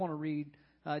I want to read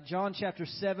John chapter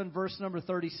 7, verse number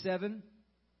 37.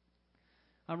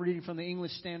 I'm reading from the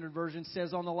English Standard Version. It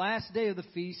says, "On the last day of the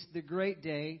feast, the great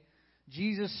day,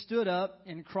 Jesus stood up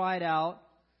and cried out,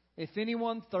 'If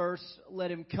anyone thirsts, let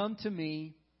him come to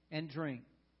me and drink.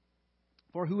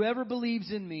 For whoever believes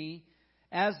in me,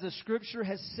 as the Scripture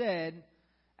has said,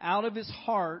 out of his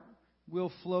heart will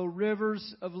flow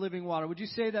rivers of living water.'" Would you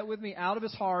say that with me? Out of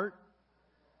his heart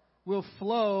will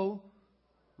flow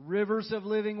rivers of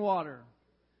living water.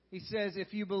 He says,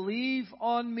 if you believe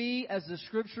on me, as the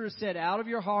Scripture has said, out of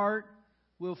your heart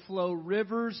will flow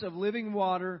rivers of living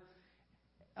water,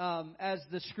 as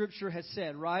the Scripture has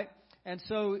said, right? And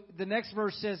so the next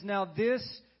verse says, "Now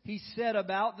this he said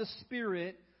about the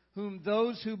Spirit, whom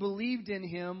those who believed in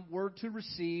him were to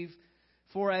receive.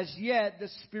 For as yet the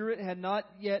Spirit had not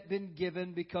yet been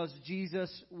given, because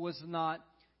Jesus was not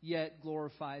yet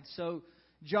glorified." So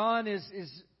John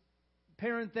is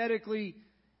parenthetically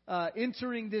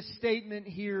entering this statement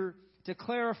here to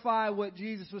clarify what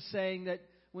Jesus was saying, that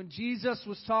when Jesus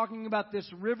was talking about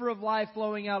this river of life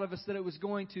flowing out of us, that it was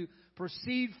going to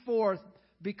proceed forth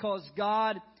because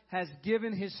God has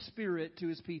given His Spirit to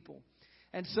His people.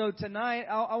 And so tonight,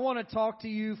 I want to talk to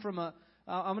you from I'm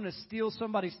going to steal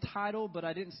somebody's title, but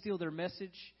I didn't steal their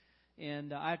message.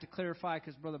 And I have to clarify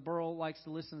because Brother Burl likes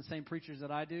to listen to the same preachers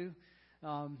that I do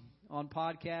on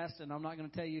podcasts. And I'm not going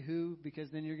to tell you who,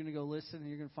 because then you're going to go listen and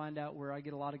you're going to find out where I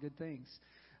get a lot of good things.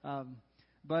 No,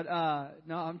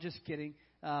 I'm just kidding.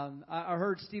 I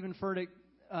heard Stephen Furtick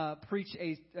preach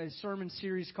a sermon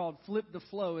series called Flip the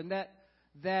Flow. And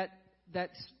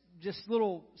that's just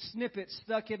little snippets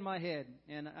stuck in my head.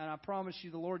 And I promise you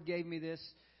the Lord gave me this.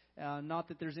 Not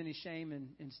that there's any shame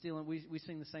in stealing. We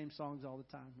sing the same songs all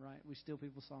the time, right? We steal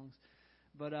people's songs.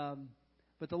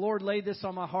 But the Lord laid this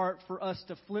on my heart for us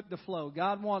to flip the flow.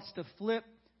 God wants to flip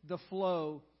the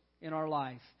flow in our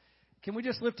life. Can we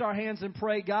just lift our hands and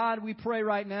pray? God, we pray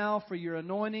right now for your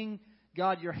anointing.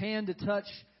 God, your hand to touch,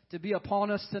 to be upon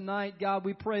us tonight. God,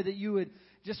 we pray that you would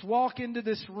just walk into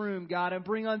this room, God, and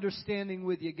bring understanding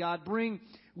with you, God. Bring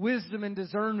wisdom and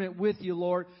discernment with you,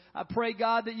 Lord. I pray,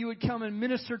 God, that you would come and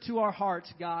minister to our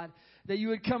hearts, God. That you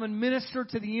would come and minister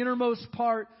to the innermost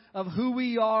part of who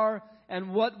we are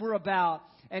and what we're about.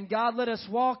 And God, let us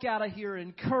walk out of here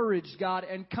encouraged, God,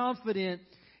 and confident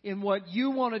in what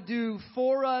you want to do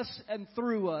for us and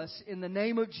through us. In the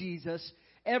name of Jesus,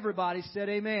 everybody said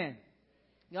amen.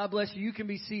 God bless you. You can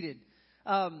be seated.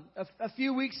 A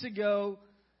few weeks ago,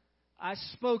 I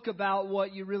spoke about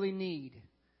what you really need.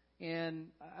 And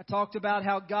I talked about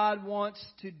how God wants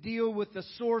to deal with the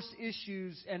source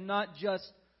issues and not just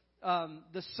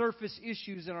the surface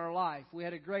issues in our life. We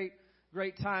had a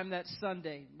great time that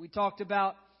Sunday. We talked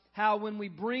about how when we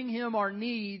bring Him our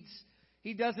needs,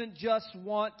 He doesn't just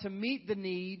want to meet the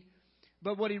need,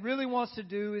 but what He really wants to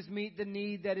do is meet the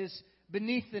need that is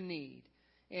beneath the need.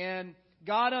 And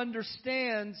God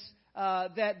understands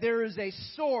that there is a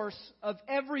source of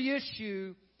every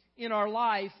issue in our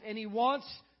life, and He wants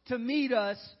to meet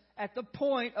us at the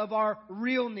point of our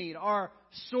real need, our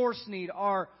source need,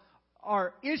 our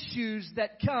issues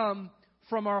that come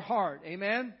from our heart.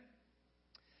 Amen?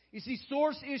 You see,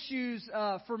 source issues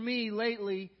for me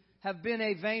lately have been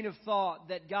a vein of thought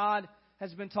that God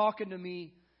has been talking to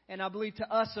me, and I believe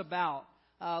to us about.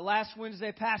 Last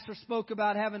Wednesday, Pastor spoke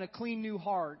about having a clean new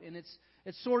heart, and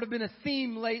it's sort of been a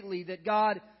theme lately that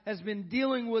God has been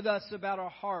dealing with us about our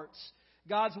hearts.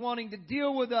 God's wanting to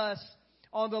deal with us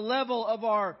on the level of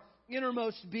our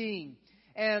innermost being.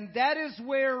 And that is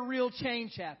where real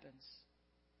change happens.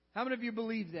 How many of you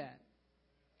believe that?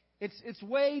 It's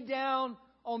way down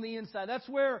on the inside. That's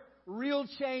where real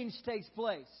change takes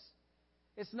place.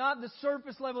 It's not the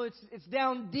surface level. It's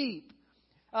down deep.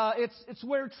 It's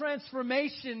where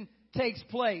transformation takes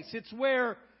place. It's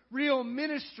where real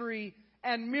ministry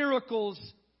and miracles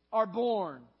are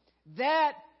born.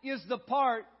 That is the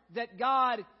part that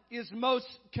God is most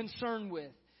concerned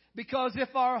with. Because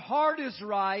if our heart is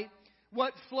right,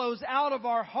 what flows out of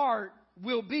our heart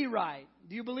will be right.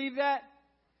 Do you believe that?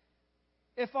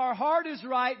 If our heart is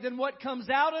right, then what comes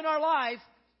out in our life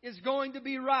is going to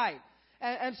be right.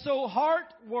 And so heart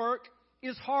work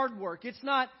is hard work. It's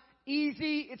not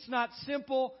easy. It's not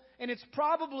simple. And it's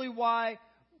probably why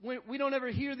we don't ever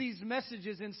hear these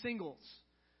messages in singles.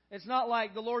 It's not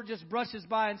like the Lord just brushes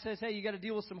by and says, hey, you got to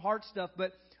deal with some heart stuff.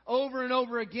 But over and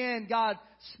over again, God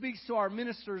speaks to our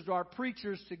ministers, to our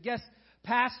preachers, to guest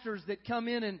pastors that come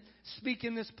in and speak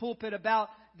in this pulpit about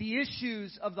the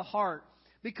issues of the heart.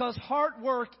 Because heart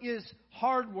work is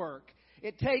hard work.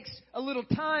 It takes a little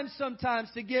time sometimes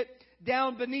to get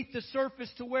down beneath the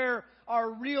surface to where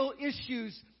our real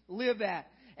issues live at.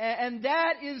 And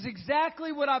that is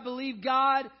exactly what I believe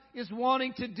God is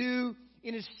wanting to do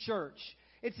in His church.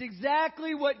 It's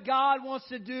exactly what God wants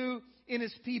to do in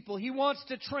His people. He wants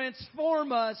to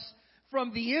transform us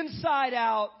from the inside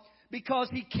out because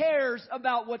He cares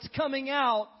about what's coming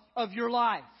out of your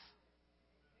life.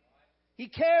 He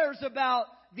cares about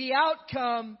the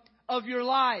outcome of your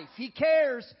life. He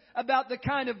cares about the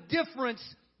kind of difference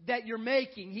that you're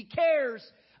making. He cares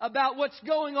about what's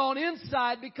going on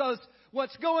inside, because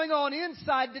what's going on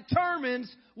inside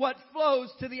determines what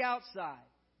flows to the outside.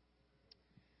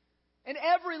 And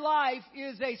every life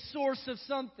is a source of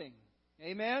something.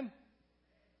 Amen?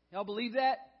 Y'all believe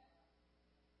that?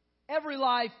 Every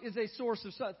life is a source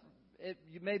of something.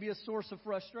 It may be a source of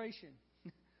frustration,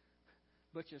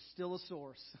 but you're still a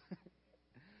source.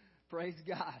 Praise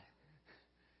God.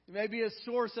 It may be a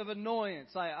source of annoyance.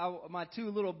 My two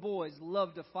little boys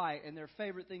love to fight, and their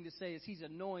favorite thing to say is, "He's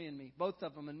annoying me." Both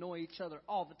of them annoy each other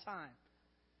all the time.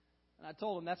 And I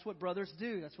told them that's what brothers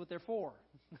do. That's what they're for.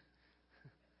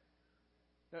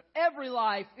 Every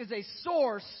life is a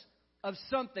source of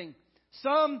something.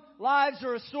 Some lives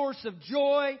are a source of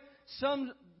joy.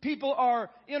 Some people are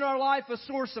in our life a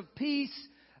source of peace,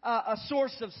 a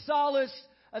source of solace,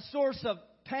 a source of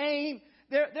pain.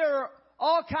 There are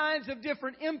all kinds of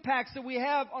different impacts that we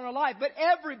have on our life. But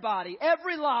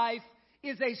every life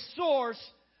is a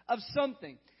source of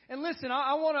something. And listen,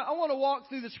 I want to walk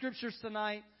through the Scriptures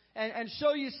tonight and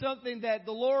show you something that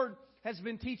the Lord has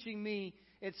been teaching me.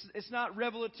 It's not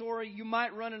revelatory. You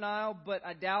might run an aisle, but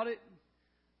I doubt it.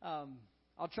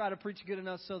 I'll try to preach good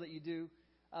enough so that you do.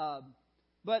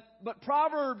 But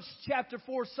Proverbs chapter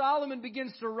 4, Solomon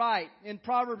begins to write in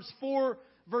Proverbs 4,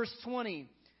 verse 20,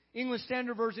 English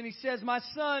Standard Version. He says, "My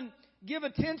son, give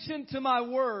attention to my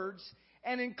words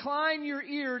and incline your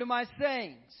ear to my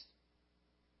sayings."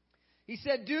 He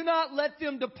said, "Do not let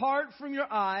them depart from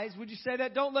your eyes." Would you say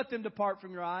that? Don't let them depart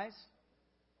from your eyes.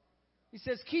 He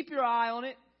says, keep your eye on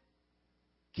it.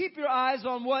 Keep your eyes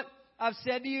on what I've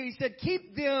said to you. He said,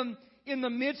 keep them in the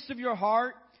midst of your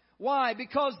heart. Why?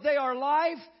 Because they are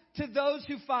life to those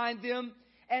who find them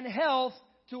and health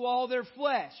to all their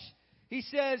flesh. He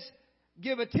says,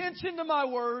 give attention to my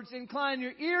words, incline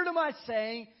your ear to my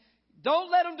saying.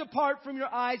 Don't let them depart from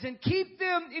your eyes, and keep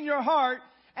them in your heart.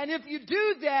 And if you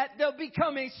do that, they'll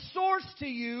become a source to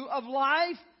you of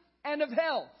life and of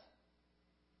health.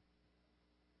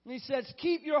 And he says,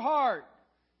 keep your heart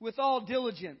with all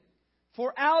diligence,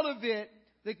 for out of it,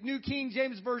 the New King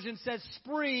James Version says,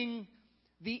 spring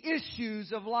the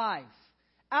issues of life.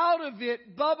 Out of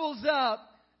it bubbles up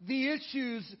the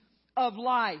issues of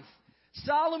life.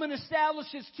 Solomon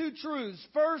establishes two truths.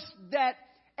 First, that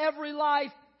every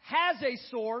life has a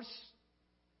source.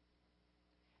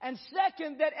 And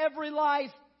second, that every life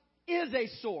is a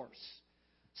source.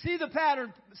 See the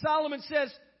pattern. Solomon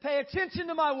says, pay attention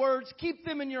to my words, keep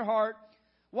them in your heart.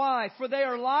 Why? For they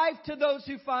are life to those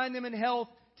who find them, and health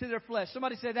to their flesh.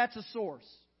 Somebody say that's a source.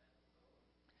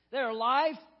 They are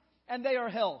life and they are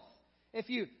health. If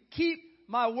you keep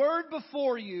my word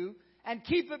before you and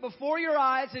keep it before your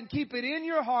eyes and keep it in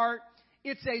your heart,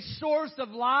 it's a source of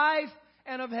life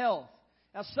and of health.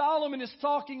 Now Solomon is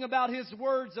talking about his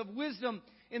words of wisdom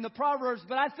in the Proverbs,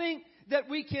 but I think that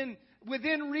we can,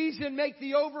 within reason, make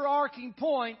the overarching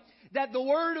point that the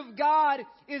Word of God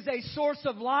is a source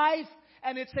of life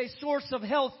and it's a source of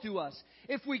health to us.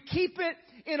 If we keep it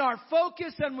in our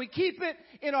focus and we keep it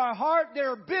in our heart,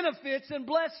 there are benefits and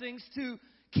blessings to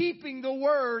keeping the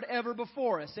Word ever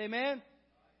before us. Amen?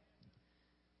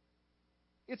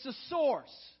 It's a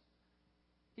source.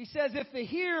 He says if the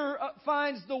hearer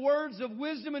finds the words of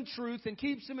wisdom and truth and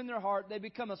keeps them in their heart, they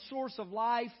become a source of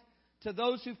life to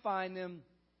those who find them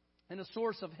and a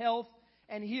source of health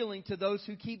and healing to those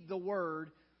who keep the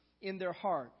Word in their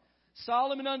heart.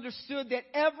 Solomon understood that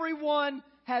everyone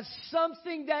has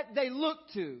something that they look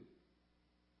to,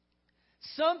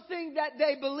 something that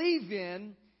they believe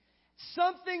in,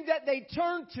 something that they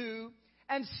turn to,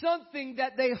 and something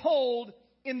that they hold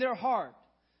in their heart.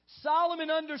 Solomon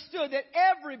understood that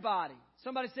everybody,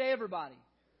 somebody say everybody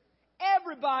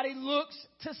looks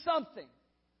to something.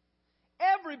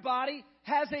 Everybody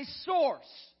has a source.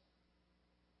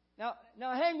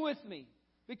 Now hang with me,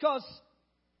 because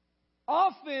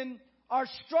often our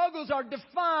struggles are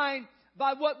defined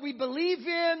by what we believe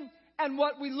in and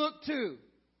what we look to.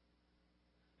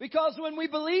 Because when we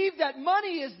believe that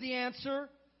money is the answer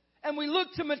and we look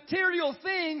to material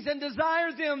things and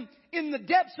desire them in the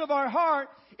depths of our heart,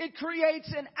 it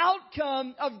creates an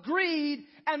outcome of greed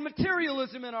and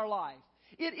materialism in our life.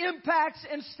 It impacts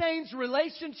and stains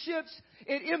relationships.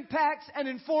 It impacts and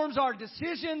informs our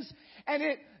decisions. And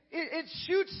it it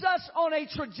shoots us on a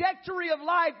trajectory of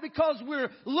life because we're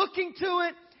looking to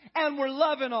it and we're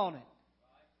loving on it.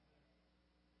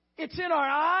 It's in our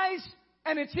eyes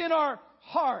and it's in our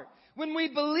heart. When we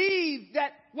believe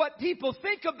that what people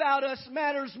think about us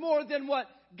matters more than what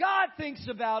God thinks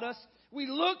about us, we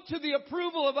look to the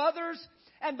approval of others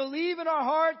and believe in our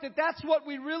heart that that's what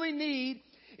we really need.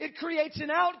 It creates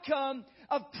an outcome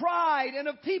of pride and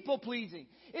of people pleasing.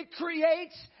 It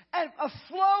creates a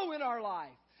flow in our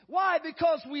life. Why?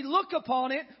 Because we look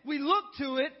upon it, we look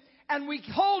to it, and we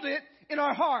hold it in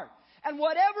our heart. And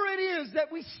whatever it is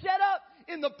that we set up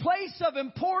in the place of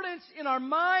importance in our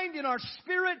mind, in our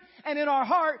spirit, and in our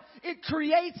heart, it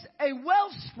creates a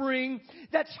wellspring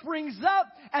that springs up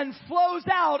and flows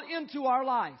out into our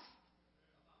life.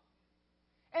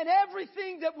 And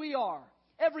everything that we are,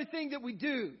 everything that we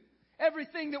do,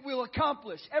 everything that we'll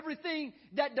accomplish, everything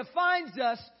that defines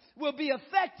us will be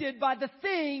affected by the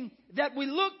thing that we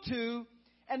look to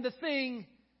and the thing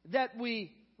that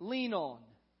we lean on.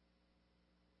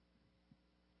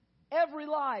 Every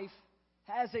life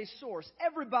has a source.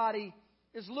 Everybody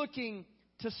is looking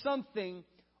to something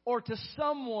or to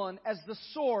someone as the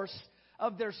source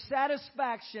of their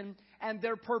satisfaction and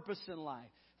their purpose in life.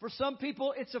 For some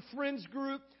people, it's a friends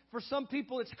group. For some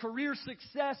people, it's career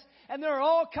success. And there are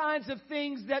all kinds of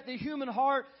things that the human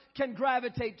heart can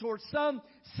gravitate towards. Some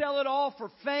sell it all for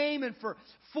fame and for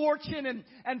fortune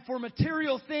and for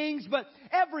material things. But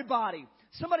everybody,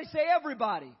 somebody say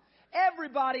everybody.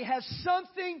 Everybody has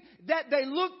something that they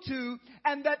look to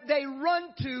and that they run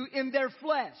to in their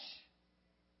flesh.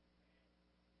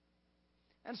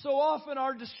 And so often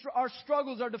our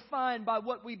struggles are defined by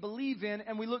what we believe in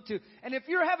and we look to. And if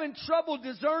you're having trouble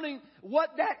discerning what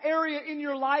that area in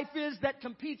your life is that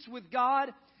competes with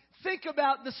God, think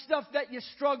about the stuff that you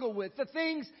struggle with, the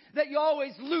things that you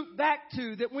always loop back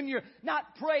to, that when you're not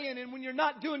praying and when you're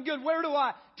not doing good, where do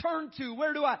I turn to?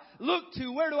 Where do I look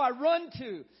to? Where do I run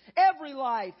to? Every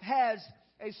life has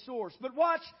a source. But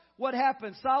watch what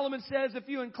happens. Solomon says, if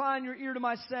you incline your ear to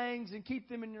my sayings and keep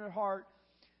them in your heart,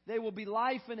 they will be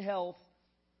life and health.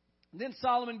 And then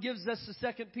Solomon gives us the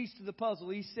second piece to the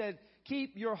puzzle. He said,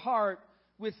 keep your heart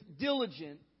with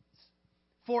diligence,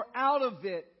 for out of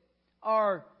it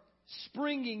are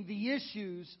springing the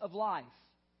issues of life.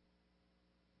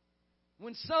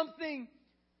 When something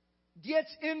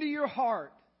gets into your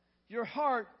heart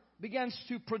begins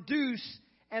to produce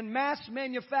and mass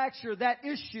manufacture that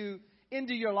issue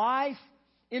into your life,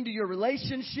 into your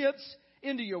relationships,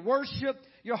 into your worship.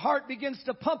 Your heart begins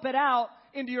to pump it out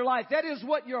into your life. That is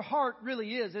what your heart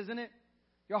really is, isn't it?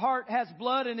 Your heart has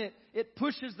blood and it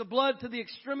pushes the blood to the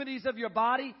extremities of your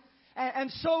body.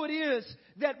 And so it is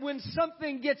that when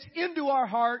something gets into our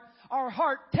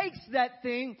heart takes that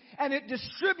thing and it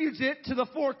distributes it to the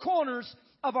four corners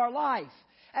of our life.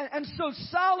 And so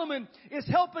Solomon is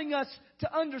helping us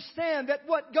to understand that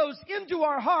what goes into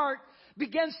our heart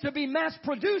begins to be mass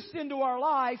produced into our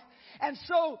life. And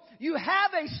so you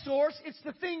have a source. It's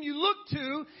the thing you look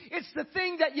to. It's the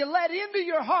thing that you let into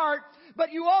your heart,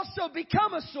 but you also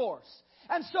become a source.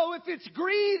 And so if it's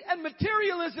greed and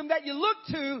materialism that you look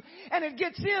to and it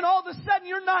gets in, all of a sudden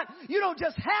you don't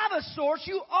just have a source,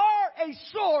 you are a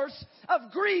source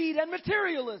of greed and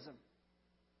materialism.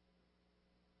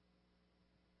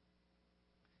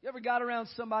 You ever got around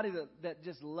somebody that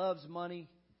just loves money?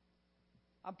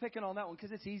 I'm picking on that one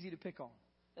because it's easy to pick on.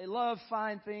 They love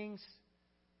fine things.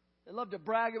 They love to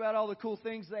brag about all the cool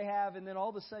things they have, and then all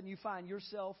of a sudden you find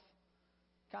yourself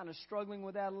kind of struggling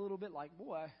with that a little bit, like,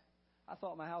 boy, I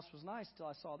thought my house was nice till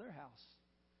I saw their house.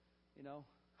 You know,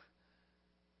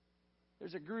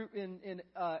 there's a group in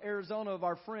Arizona of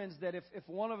our friends that if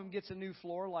one of them gets a new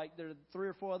floor, like there are 3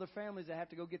 or 4 other families that have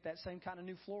to go get that same kind of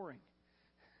new flooring.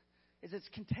 It's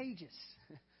contagious,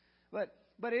 but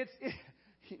it's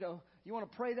you know, you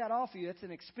want to pray that off of you. It's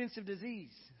an expensive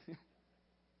disease.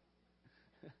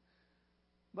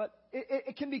 But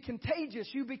it can be contagious.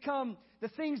 You become the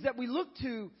things that we look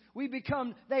to.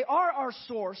 They are our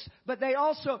source, but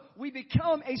we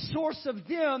become a source of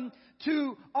them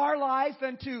to our life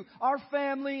and to our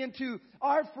family and to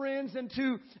our friends and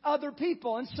to other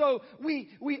people. And so we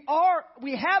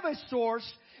have a source,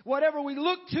 whatever we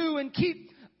look to and keep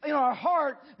in our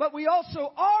heart, but we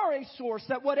also are a source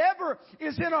that whatever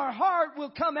is in our heart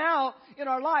will come out in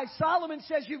our life. Solomon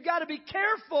says you've got to be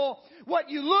careful what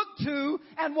you look to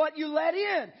and what you let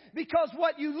in, because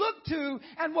what you look to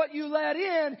and what you let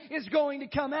in is going to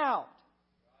come out.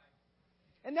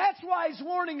 And that's why He's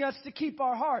warning us to keep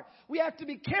our heart. We have to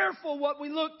be careful what we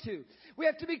look to. We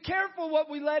have to be careful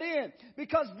what we let in.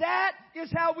 Because that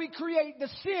is how we create the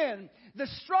sin, the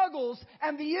struggles,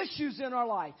 and the issues in our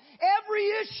life. Every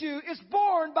issue is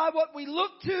born by what we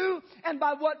look to and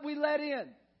by what we let in.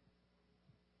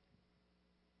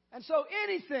 And so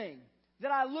anything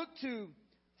that I look to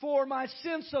for my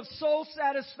sense of soul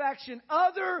satisfaction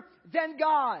other than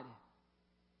God,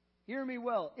 hear me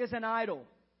well, is an idol.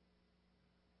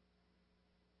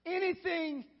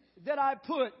 Anything that I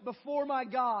put before my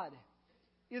God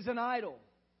is an idol.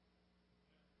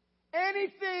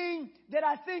 Anything that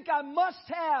I think I must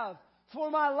have for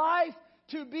my life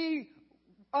to be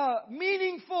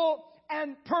meaningful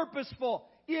and purposeful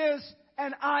is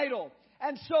an idol.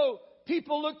 And so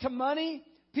people look to money,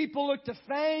 people look to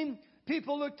fame,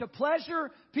 people look to pleasure,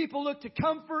 people look to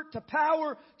comfort, to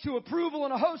power, to approval,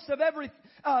 and a host of every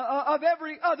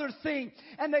other thing.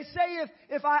 And they say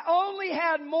if I only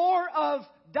had more of ...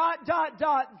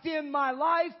 then my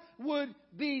life would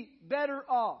be better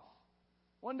off.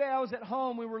 One day I was at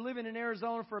home. We were living in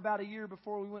Arizona for about a year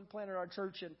before we went and planted our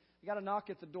church, and we got a knock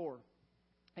at the door.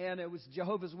 And it was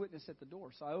Jehovah's Witness at the door.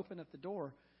 So I opened up the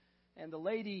door, and the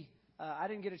lady, I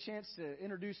didn't get a chance to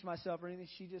introduce myself or anything.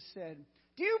 She just said,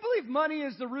 "Do you believe money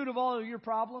is the root of all of your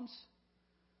problems?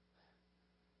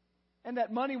 And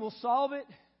that money will solve it?"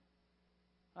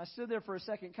 I stood there for a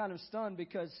second kind of stunned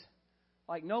because,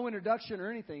 like, no introduction or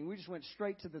anything. We just went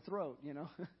straight to the throat, you know.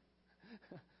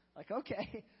 Like,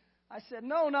 okay. I said,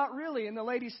 "No, not really." And the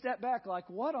lady stepped back like,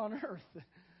 "What on earth?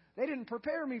 They didn't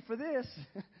prepare me for this."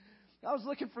 I was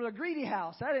looking for a greedy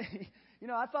house.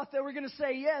 I thought they were going to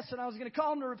say yes, and I was going to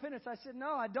call them to repentance. I said,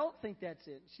 "No, I don't think that's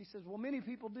it." She says, "Well, many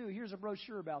people do. Here's a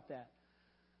brochure about that."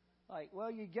 Like,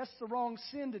 well, you guessed the wrong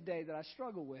sin today that I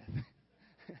struggle with.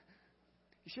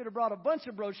 You should have brought a bunch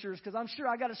of brochures because I'm sure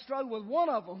I got to struggle with one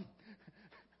of them.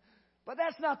 But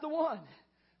that's not the one.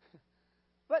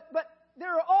 But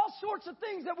there are all sorts of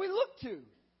things that we look to.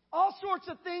 All sorts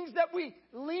of things that we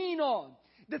lean on.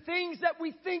 The things that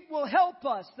we think will help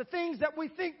us. The things that we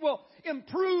think will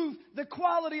improve the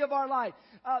quality of our life.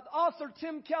 Author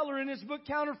Tim Keller in his book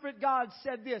Counterfeit God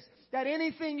said this, that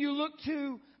anything you look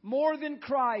to more than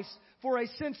Christ for a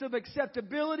sense of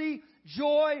acceptability,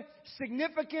 joy,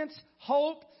 significance,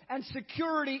 hope, and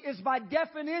security is by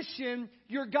definition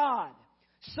your God.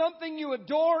 Something you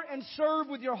adore and serve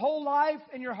with your whole life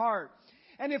and your heart.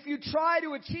 And if you try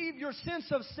to achieve your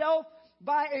sense of self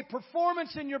by a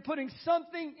performance, and you're putting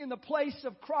something in the place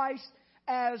of Christ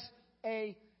as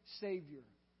a Savior.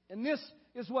 And this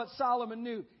is what Solomon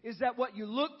knew, is that what you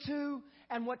look to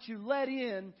and what you let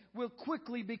in will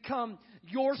quickly become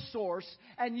your source,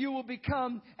 and you will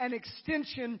become an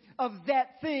extension of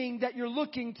that thing that you're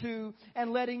looking to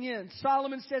and letting in.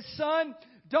 Solomon says, "Son,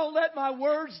 don't let my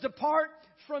words depart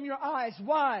from your eyes."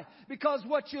 Why? Because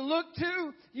what you look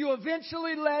to, you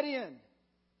eventually let in.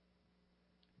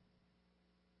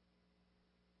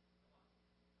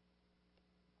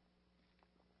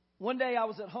 One day I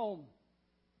was at home.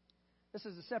 This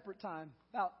is a separate time.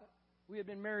 We had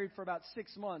been married for about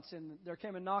 6 months, and there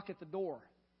came a knock at the door.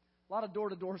 A lot of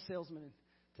door-to-door salesmen in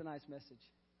tonight's message.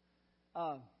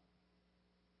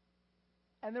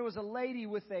 And there was a lady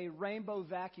with a rainbow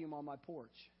vacuum on my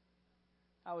porch.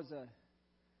 I was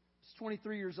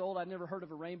 23 years old. I'd never heard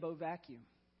of a rainbow vacuum.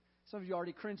 Some of you are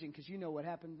already cringing because you know what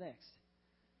happened next.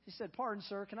 She said, "Pardon,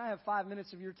 sir, can I have 5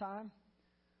 minutes of your time?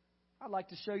 I'd like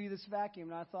to show you this vacuum."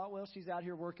 And I thought, well, she's out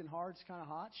here working hard. It's kind of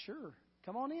hot. Sure,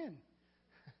 come on in.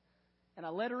 And I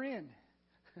let her in.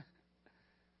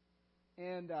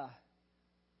 And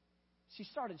she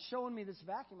started showing me this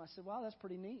vacuum. I said, "Wow, that's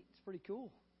pretty neat. It's pretty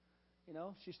cool."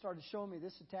 She started showing me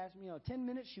this attachment. 10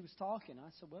 minutes she was talking.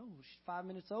 I said, "Well, she's 5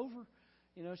 minutes over."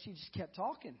 She just kept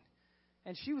talking.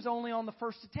 And she was only on the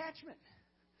first attachment.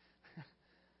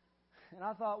 And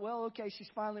I thought, well, okay, she's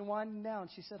finally winding down.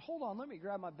 She said, "Hold on, let me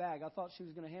grab my bag." I thought she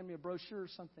was going to hand me a brochure or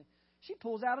something. She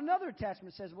pulls out another attachment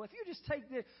and says, "Well, if you just take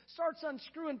this," starts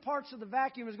unscrewing parts of the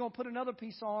vacuum, is going to put another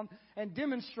piece on and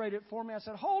demonstrate it for me. I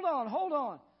said, hold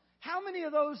on. How many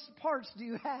of those parts do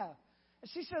you have?"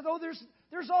 And she said, "Oh,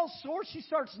 there's all sorts." She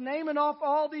starts naming off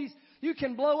all these. You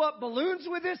can blow up balloons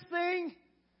with this thing.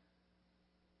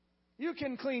 You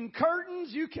can clean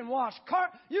curtains. You can wash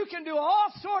cars. You can do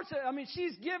all sorts of...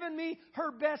 she's given me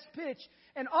her best pitch.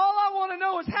 And all I want to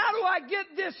know is, how do I get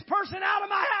this person out of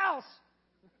my house?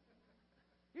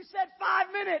 You said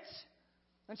 5 minutes.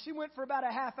 And she went for about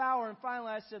a half hour. And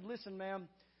finally I said, "Listen, ma'am."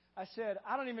 I said,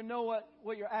 "I don't even know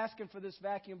what you're asking for this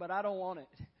vacuum, but I don't want it."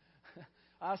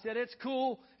 I said, "It's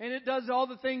cool, and it does all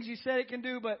the things you said it can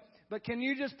do, but but can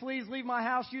you just please leave my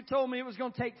house? You told me it was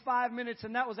going to take 5 minutes,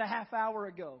 and that was a half hour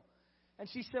ago. And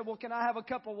she said, well, can I have a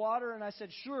cup of water? And I said,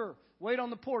 sure. Wait on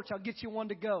the porch. I'll get you one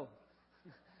to go.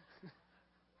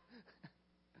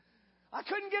 I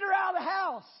couldn't get her out of the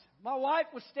house. My wife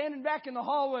was standing back in the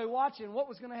hallway watching what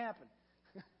was going to happen.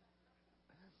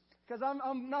 Because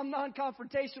I'm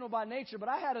non-confrontational by nature, but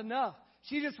I had enough.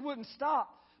 She just wouldn't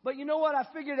stop. But you know what I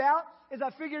figured out?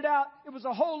 It was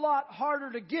a whole lot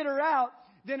harder to get her out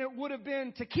than it would have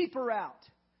been to keep her out.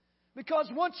 Because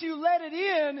once you let it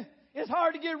in, it's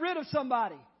hard to get rid of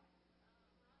somebody.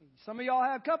 Some of y'all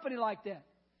have company like that.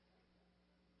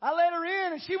 I let her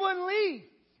in and she wouldn't leave.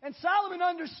 And Solomon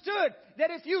understood that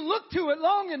if you look to it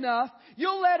long enough,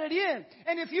 you'll let it in.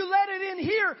 And if you let it in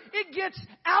here, it gets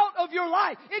out of your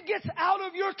life. It gets out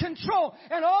of your control.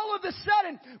 And all of a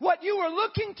sudden, what you were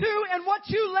looking to and what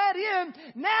you let in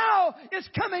now is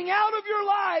coming out of your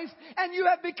life, and you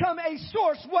have become a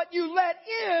source. What you let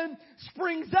in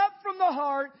springs up from the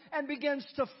heart and begins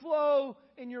to flow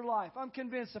in your life. I'm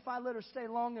convinced if I let her stay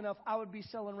long enough, I would be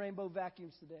selling rainbow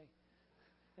vacuums today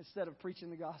instead of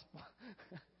preaching the gospel.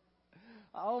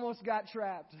 I almost got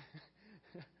trapped.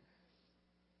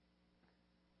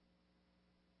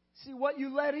 See, what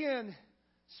you let in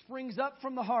springs up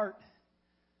from the heart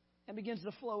and begins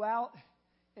to flow out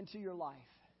into your life.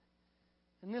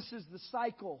 And this is the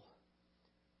cycle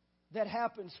that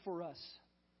happens for us.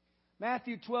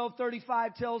 Matthew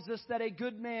 12:35 tells us that a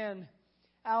good man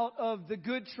out of the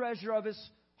good treasure of his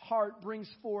heart brings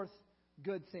forth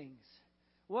good things.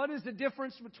 What is the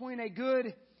difference between a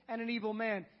good and an evil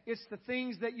man? It's the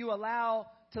things that you allow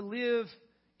to live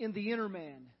in the inner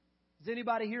man. Does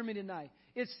anybody hear me tonight?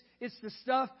 It's the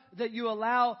stuff that you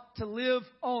allow to live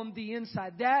on the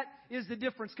inside. That is the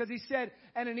difference. Because he said,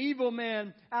 and an evil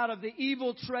man out of the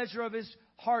evil treasure of his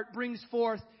heart brings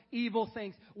forth evil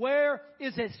things. Where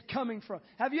is it coming from?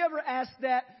 Have you ever asked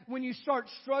that when you start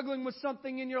struggling with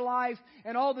something in your life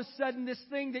and all of a sudden this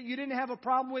thing that you didn't have a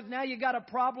problem with, now you got a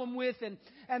problem with,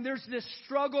 and there's this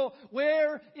struggle?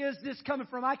 Where is this coming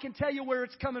from? I can tell you where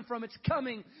it's coming from. It's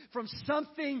coming from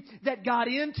something that got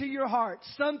into your heart,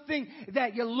 something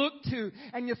that you looked to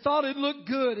and you thought it looked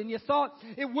good and you thought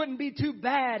it wouldn't be too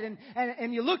bad,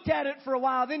 and you looked at it for a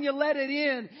while, then you let it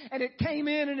in, and it came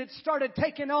in and it started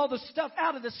taking all the stuff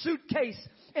out of the suitcase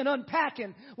and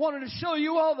unpacking, wanted to show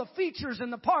you all the features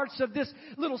and the parts of this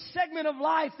little segment of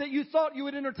life that you thought you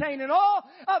would entertain. And all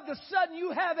of a sudden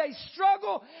you have a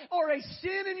struggle or a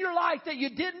sin in your life that you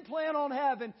didn't plan on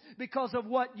having because of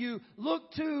what you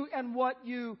looked to and what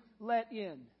you let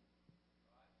in.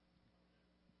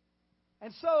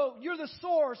 And so you're the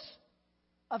source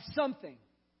of something.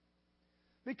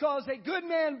 Because a good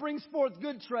man brings forth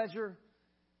good treasure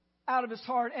out of his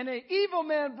heart, and an evil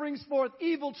man brings forth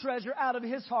evil treasure out of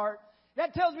his heart.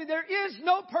 That tells me there is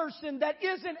no person that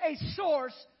isn't a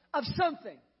source of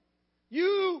something.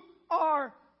 You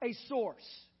are a source.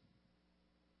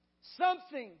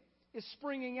 Something is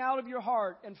springing out of your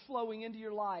heart and flowing into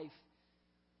your life.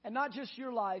 And not just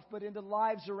your life, but into the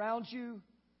lives around you.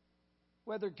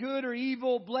 Whether good or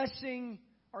evil, blessing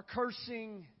or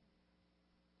cursing,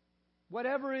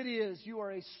 whatever it is, you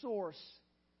are a source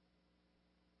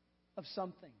of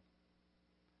something.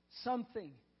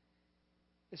 Something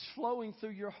is flowing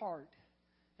through your heart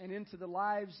and into the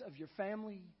lives of your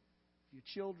family, your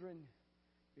children,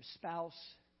 your spouse,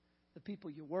 the people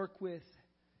you work with,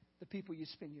 the people you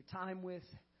spend your time with.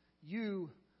 You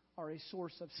are a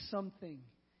source of something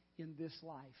in this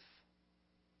life.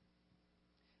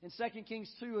 In 2 Kings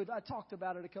 2, I talked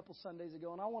about it a couple Sundays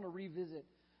ago, and I want to revisit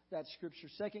that scripture.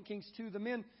 2 Kings 2, the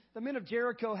men of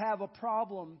Jericho have a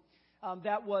problem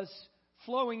that was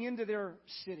flowing into their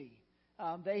city.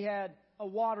 They had a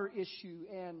water issue,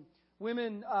 and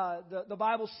women, the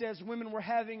Bible says women were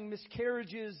having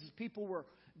miscarriages, people were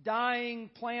dying,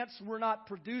 plants were not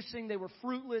producing, they were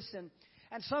fruitless, and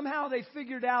somehow they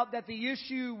figured out that the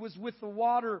issue was with the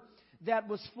water that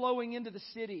was flowing into the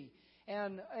city.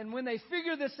 And when they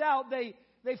figure this out, they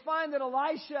find that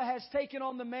Elisha has taken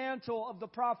on the mantle of the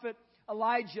prophet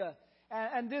Elijah.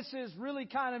 And this is really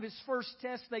kind of his first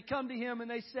test. They come to him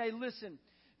and they say, listen,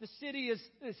 the city is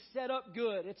set up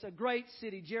good. It's a great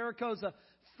city. Jericho's a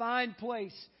fine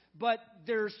place. But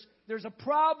there's a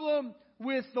problem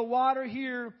with the water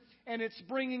here, and it's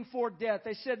bringing forth death.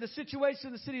 They said, the situation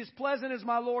in the city is pleasant as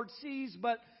my Lord sees,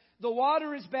 but the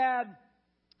water is bad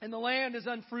and the land is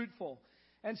unfruitful.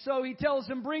 And so he tells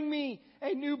them, bring me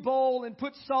a new bowl and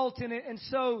put salt in it. And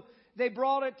so they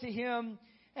brought it to him.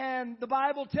 And the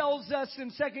Bible tells us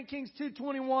in 2 Kings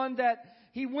 2:21 that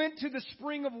he went to the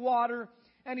spring of water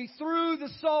and he threw the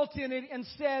salt in it and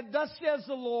said, thus says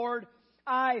the Lord,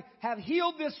 I have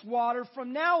healed this water.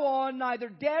 From now on, neither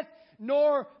death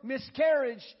nor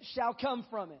miscarriage shall come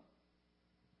from it.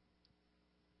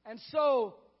 And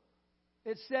so,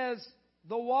 it says,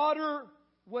 the water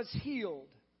was healed,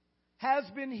 has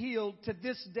been healed to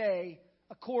this day,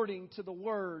 according to the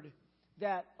word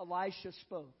that Elisha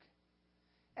spoke.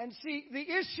 And see, the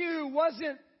issue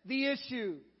wasn't the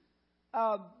issue.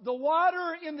 The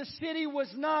water in the city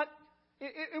was not,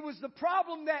 it was the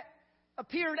problem that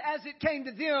appeared as it came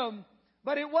to them,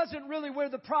 but it wasn't really where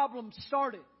the problem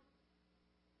started.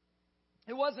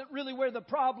 It wasn't really where the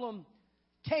problem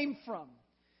came from.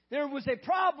 There was a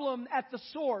problem at the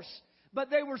source, but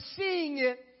they were seeing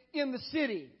it in the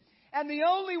city. And the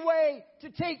only way to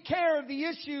take care of the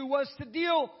issue was to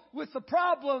deal with the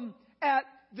problem at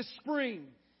the spring.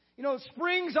 You know,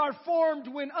 springs are formed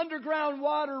when underground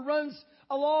water runs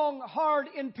along hard,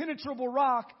 impenetrable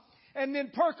rock and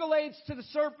then percolates to the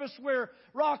surface where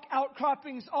rock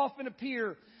outcroppings often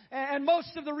appear. And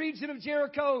most of the region of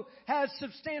Jericho has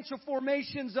substantial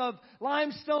formations of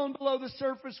limestone below the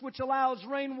surface, which allows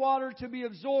rainwater to be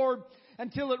absorbed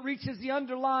until it reaches the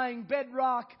underlying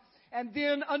bedrock. And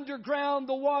then underground,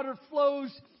 the water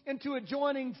flows into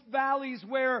adjoining valleys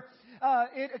where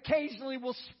it occasionally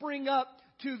will spring up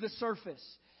to the surface.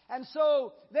 And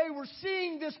so they were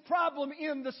seeing this problem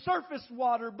in the surface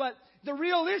water, but the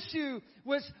real issue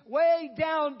was way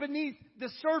down beneath the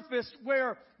surface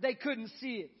where they couldn't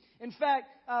see it. In fact,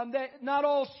 not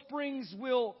all springs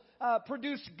will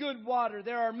produce good water.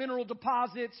 There are mineral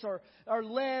deposits or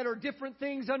lead or different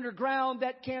things underground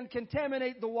that can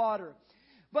contaminate the water.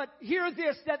 But hear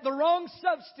this, that the wrong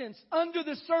substance under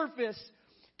the surface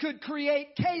could create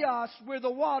chaos where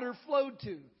the water flowed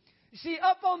to. You see,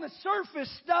 up on the surface,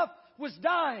 stuff was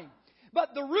dying.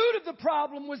 But the root of the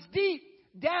problem was deep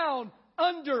down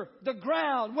under the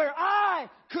ground where I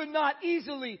could not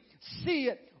easily see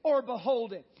it or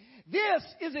behold it. This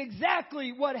is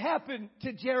exactly what happened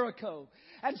to Jericho.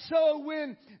 And so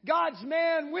when God's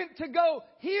man went to go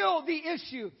heal the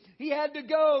issue, he had to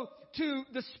go to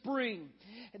the spring.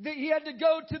 He had to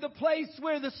go to the place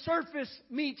where the surface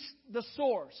meets the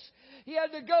source. He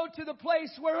had to go to the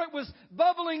place where it was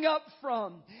bubbling up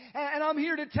from. And I'm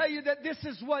here to tell you that this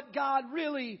is what God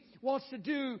really wants to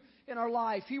do in our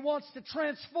life. He wants to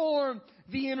transform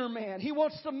the inner man. He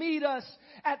wants to meet us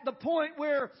at the point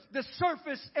where the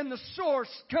surface and the source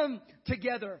come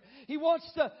together. He wants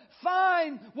to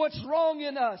find what's wrong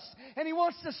in us. And He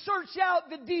wants to search out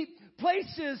the deep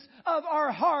places of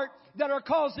our heart that are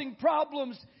causing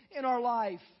problems in our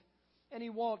life. And He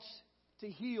wants to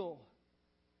heal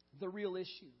the real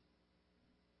issue.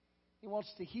 He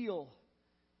wants to heal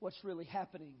what's really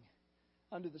happening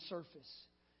under the surface.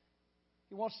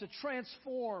 He wants to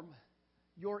transform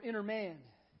your inner man.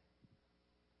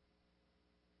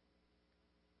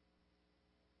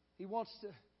 He wants to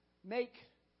make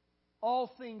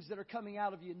all things that are coming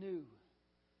out of you new.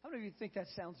 How many of you think that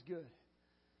sounds good?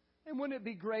 And wouldn't it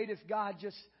be great if God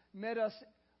just met us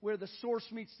where the source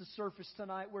meets the surface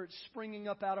tonight, where it's springing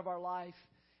up out of our life,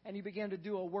 and He began to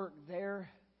do a work there?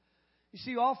 You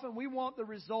see, often we want the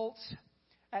results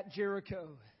at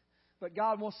Jericho, but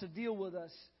God wants to deal with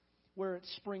us where it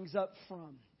springs up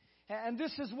from. And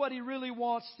this is what He really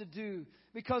wants to do,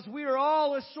 because we are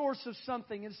all a source of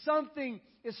something, and something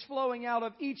is flowing out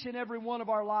of each and every one of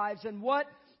our lives. And what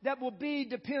that will be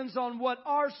depends on what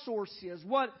our source is.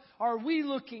 What are we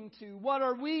looking to? What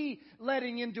are we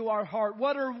letting into our heart?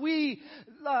 What are we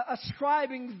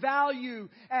ascribing value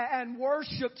and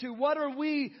worship to? What are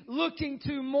we looking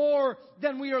to more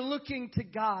than we are looking to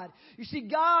God? You see,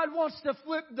 God wants to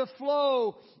flip the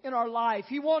flow in our life.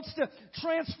 He wants to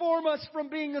transform us from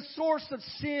being a source of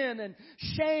sin and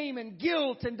shame and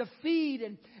guilt and defeat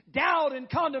and doubt and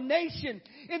condemnation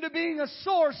into being a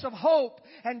source of hope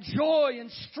and joy and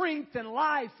strength and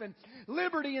life and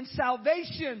liberty and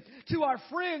salvation to our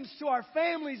friends, to our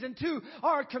families, and to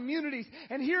our communities.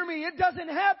 And hear me, it doesn't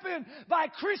happen by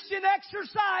Christian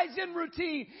exercise and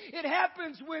routine. It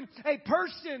happens when a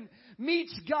person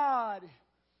meets God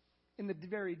in the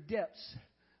very depths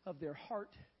of their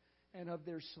heart and of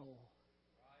their soul.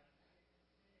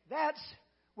 That's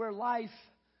where life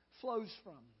flows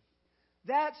from.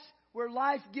 That's where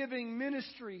life-giving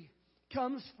ministry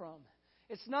comes from.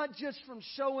 It's not just from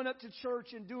showing up to church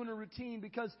and doing a routine,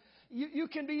 because you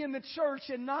can be in the church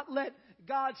and not let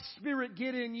God's Spirit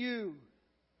get in you.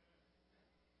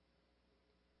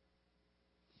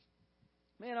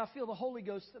 Man, I feel the Holy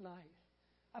Ghost tonight.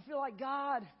 I feel like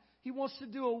God, He wants to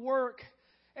do a work,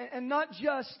 and not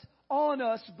just on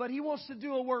us, but He wants to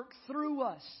do a work through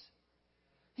us.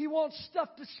 He wants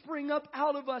stuff to spring up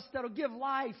out of us that'll give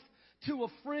life to a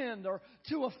friend or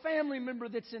to a family member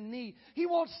that's in need. He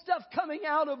wants stuff coming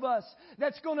out of us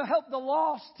that's going to help the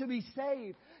lost to be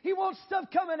saved. He wants stuff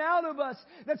coming out of us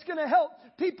that's going to help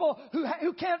people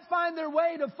who can't find their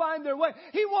way to find their way.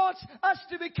 He wants us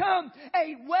to become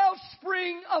a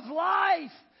wellspring of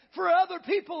life for other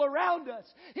people around us.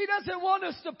 He doesn't want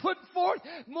us to put forth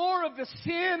more of the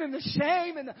sin and the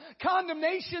shame and the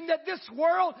condemnation that this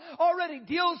world already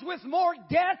deals with, more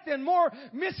death and more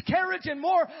miscarriage and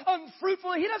more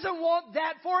unfruitful. He doesn't want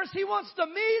that for us. He wants to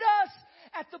meet us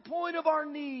at the point of our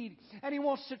need. And He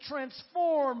wants to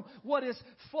transform what is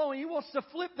flowing. He wants to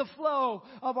flip the flow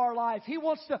of our life. He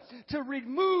wants to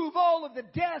remove all of the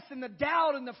death and the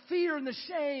doubt and the fear and the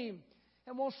shame,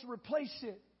 and wants to replace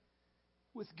it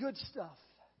with good stuff.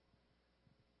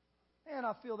 And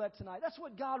I feel that tonight. That's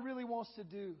what God really wants to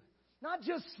do. Not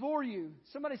just for you.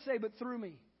 Somebody say, but through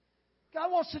me. God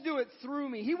wants to do it through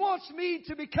me. He wants me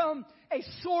to become a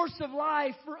source of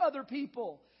life for other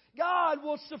people. God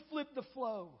wants to flip the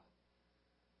flow.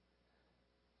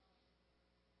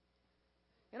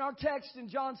 In our text in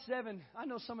John 7, I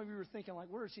know some of you were thinking, like,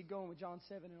 where is he going with John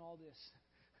 7 and all this?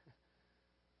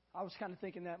 I was kind of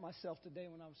thinking that myself today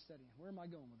when I was studying. Where am I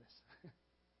going with this?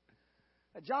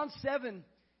 John 7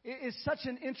 is such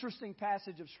an interesting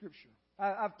passage of Scripture.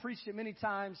 I've preached it many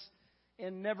times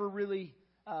and never really,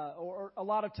 or a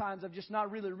lot of times I've just not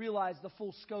really realized the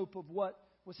full scope of what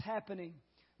was happening.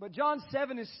 But John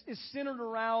 7 is centered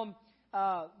around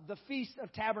the Feast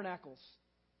of Tabernacles.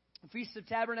 The Feast of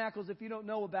Tabernacles, if you don't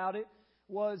know about it,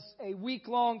 was a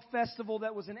week-long festival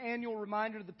that was an annual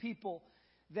reminder to the people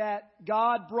that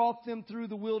God brought them through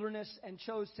the wilderness and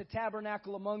chose to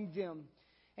tabernacle among them.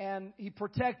 And He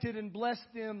protected and blessed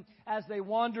them as they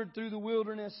wandered through the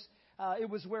wilderness. It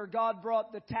was where God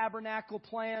brought the tabernacle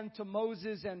plan to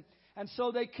Moses. And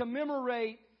so they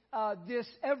commemorate this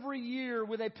every year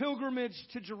with a pilgrimage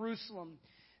to Jerusalem.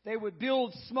 They would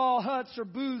build small huts or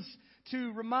booths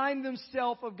to remind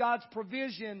themselves of God's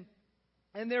provision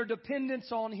and their dependence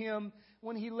on Him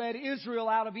when He led Israel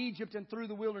out of Egypt and through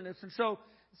the wilderness. And so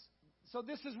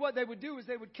this is what they would do, is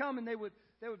they would come and they would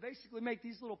basically make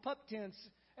these little pup tents,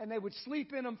 and they would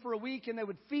sleep in them for a week, and they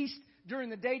would feast during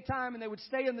the daytime, and they would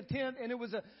stay in the tent. And it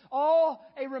was all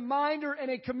a reminder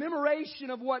and a commemoration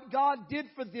of what God did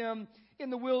for them in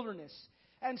the wilderness.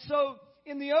 And so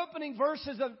in the opening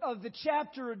verses of the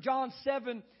chapter of John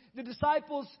 7, the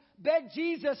disciples begged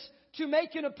Jesus to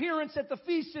make an appearance at the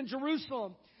feast in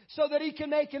Jerusalem so that He can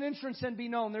make an entrance and be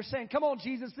known. They're saying, come on,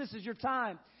 Jesus, this is your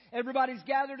time. Everybody's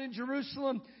gathered in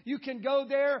Jerusalem. You can go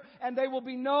there and they will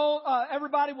be known.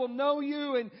 Everybody will know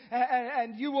you,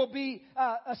 and you will be,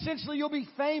 essentially you'll be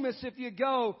famous if you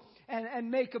go and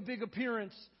make a big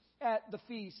appearance at the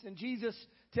feast. And Jesus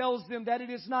tells them that it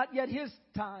is not yet His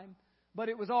time, but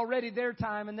it was already their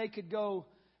time, and they could go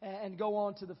and go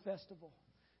on to the festival.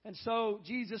 And so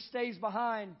Jesus stays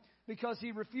behind because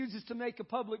He refuses to make a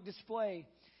public display.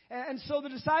 And so the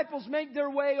disciples make their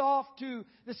way off to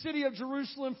the city of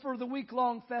Jerusalem for the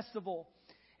week-long festival.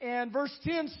 And verse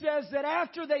 10 says that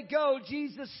after they go,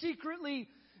 Jesus secretly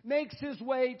makes His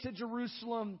way to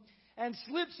Jerusalem and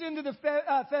slips into the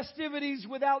festivities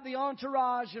without the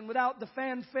entourage and without the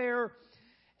fanfare.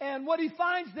 And what He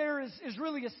finds there is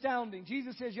really astounding.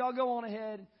 Jesus says, y'all go on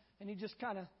ahead. And He just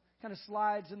kind of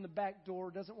slides in the back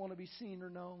door, doesn't want to be seen or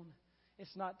known.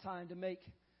 It's not time to make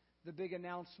the big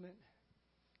announcement.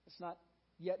 It's not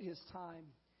yet His time.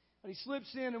 But He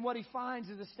slips in, and what He finds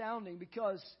is astounding,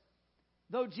 because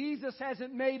though Jesus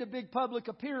hasn't made a big public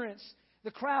appearance,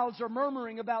 the crowds are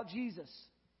murmuring about Jesus.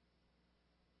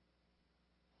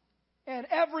 And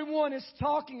everyone is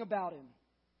talking about Him.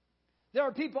 There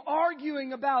are people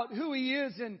arguing about who He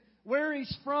is and where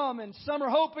He's from, and some are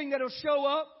hoping that He'll show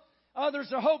up.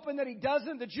 Others are hoping that He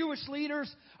doesn't. The Jewish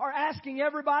leaders are asking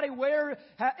everybody, where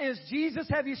is Jesus?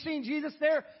 Have you seen Jesus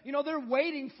there? You know, they're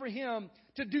waiting for Him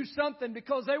to do something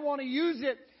because they want to use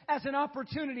it as an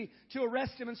opportunity to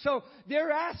arrest Him. And so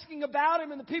they're asking about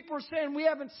Him, and the people are saying, we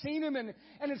haven't seen Him. And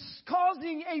it's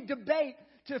causing a debate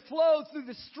to flow through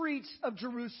the streets of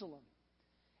Jerusalem.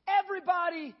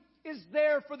 Everybody is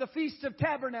there for the Feast of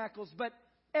Tabernacles, but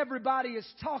everybody is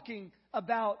talking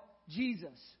about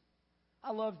Jesus.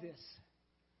 I love this.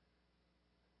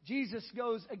 Jesus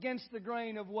goes against the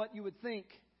grain of what you would think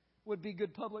would be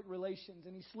good public relations,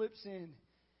 and He slips in.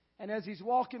 And as He's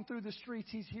walking through the streets,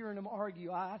 He's hearing them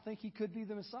argue. I think He could be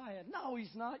the Messiah. No,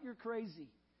 He's not. You're crazy.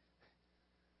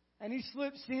 And He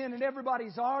slips in, and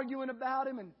everybody's arguing about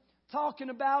Him and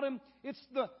talking about Him. It's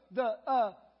the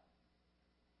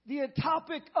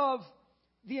topic of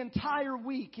the entire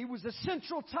week. He was the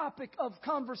central topic of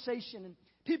conversation, and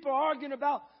people are arguing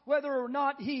about whether or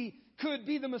not He could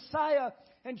be the Messiah.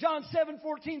 And John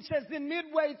 7:14 says, then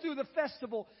midway through the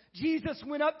festival, Jesus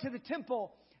went up to the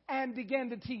temple and began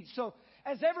to teach. So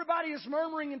as everybody is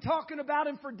murmuring and talking about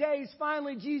him for days,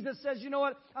 finally Jesus says, you know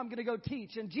what? I'm going to go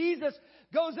teach. And Jesus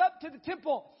goes up to the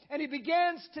temple and he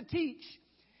begins to teach.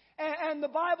 And the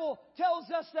Bible tells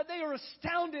us that they are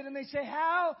astounded and they say,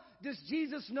 how does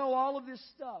Jesus know all of this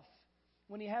stuff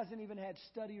when he hasn't even had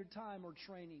study or time or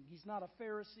training? He's not a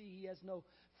Pharisee. He has no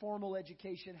formal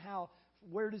education.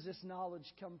 Where does this knowledge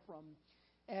come from?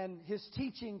 And his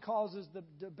teaching causes the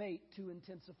debate to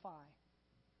intensify.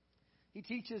 He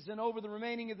teaches, and over the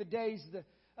remaining of the days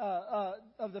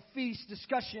of the feast,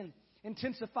 discussion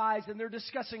intensifies, and they're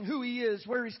discussing who he is,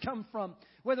 where he's come from,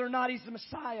 whether or not he's the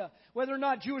Messiah, whether or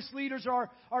not Jewish leaders are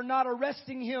not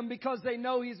arresting him because they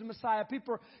know he's the Messiah.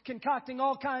 People are concocting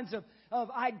all kinds of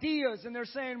ideas, and they're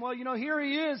saying, well, here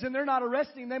he is, and they're not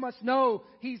arresting him. They must know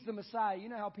he's the Messiah. You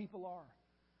know how people are.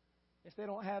 If they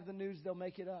don't have the news, they'll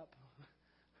make it up.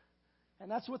 And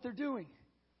that's what they're doing.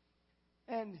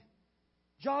 And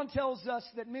John tells us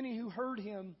that many who heard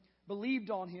him believed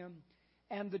on him,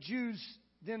 and the Jews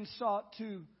then sought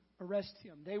to arrest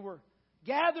him. They were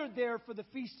gathered there for the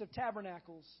Feast of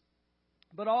Tabernacles,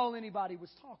 but all anybody was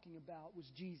talking about was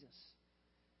Jesus.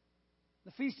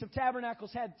 The Feast of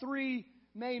Tabernacles had 3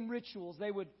 main rituals.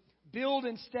 They would build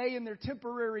and stay in their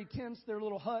temporary tents, their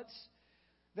little huts.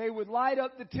 They would light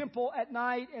up the temple at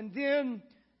night, and then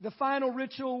the final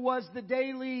ritual was the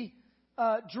daily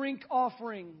drink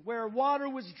offering, where water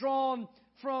was drawn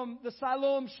from the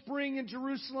Siloam spring in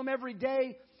Jerusalem every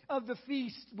day of the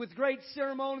feast. With great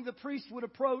ceremony, the priest would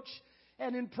approach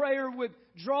and in prayer would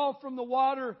draw from the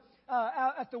water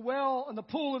out at the well and the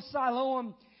pool of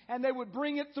Siloam, and they would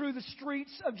bring it through the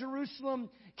streets of Jerusalem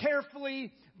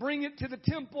carefully, bring it to the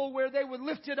temple where they would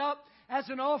lift it up as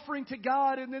an offering to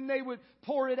God, and then they would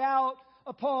pour it out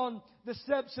upon the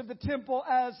steps of the temple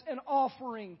as an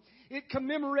offering. It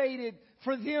commemorated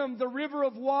for them the river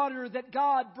of water that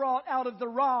God brought out of the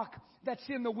rock that's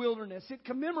in the wilderness. It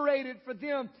commemorated for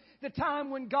them the time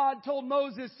when God told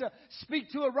Moses to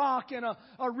speak to a rock, and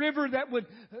a river that would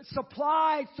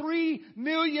supply 3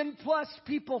 million plus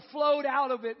people flowed out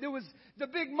of it. There was the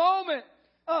big moment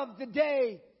of the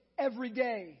day every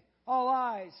day. All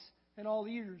eyes and all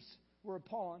ears were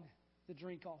upon the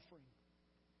drink offering.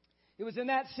 It was in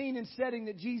that scene and setting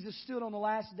that Jesus stood on the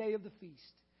last day of the feast.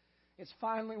 It's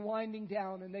finally winding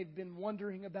down, and they've been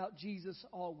wondering about Jesus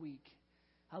all week.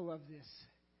 I love this.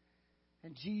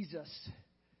 And Jesus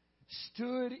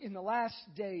stood in the last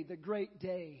day, the great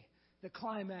day, the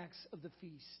climax of the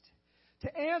feast,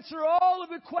 to answer all of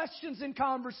the questions and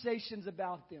conversations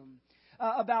about them,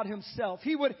 about himself.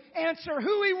 He would answer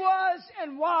who he was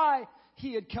and why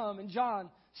he had come. And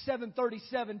John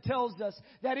 7:37 tells us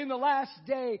that in the last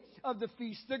day of the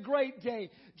feast, the great day,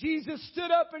 Jesus stood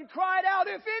up and cried out,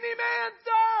 "If any man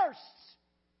thirsts,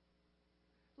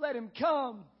 let him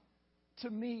come to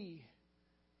me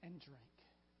and drink."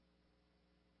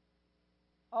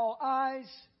 All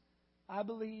eyes, I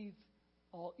believe,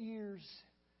 all ears,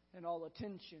 and all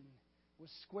attention was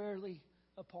squarely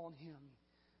upon him.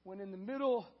 When in the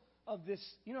middle of this,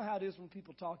 you know how it is when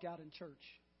people talk out in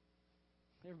church.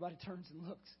 Everybody turns and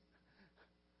looks.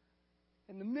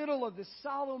 In the middle of this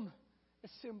solemn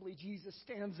assembly, Jesus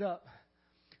stands up.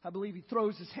 I believe he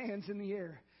throws his hands in the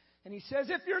air. And he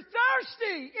says, "If you're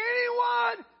thirsty,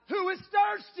 anyone who is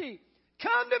thirsty,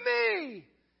 come to me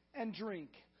and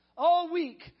drink." All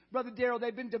week, Brother Darrell,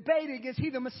 they've been debating, is he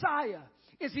the Messiah?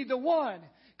 Is he the one?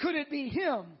 Could it be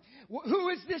him? Who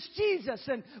is this Jesus?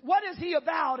 And what is he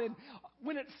about? And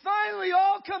when it finally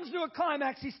all comes to a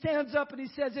climax, he stands up and he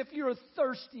says, "If you're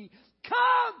thirsty,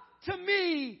 come to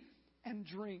me and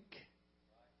drink.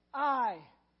 I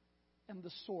am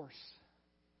the source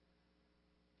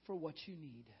for what you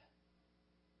need.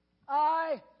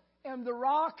 I am the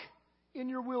rock in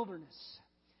your wilderness.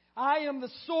 I am the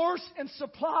source and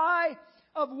supply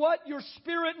of what your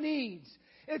spirit needs.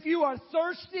 If you are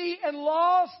thirsty and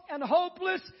lost and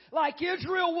hopeless, like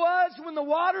Israel was when the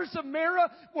waters of Marah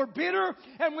were bitter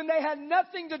and when they had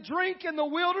nothing to drink in the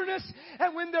wilderness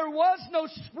and when there was no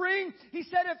spring, he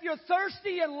said, if you're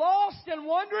thirsty and lost and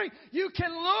wondering, you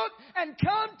can look and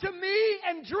come to me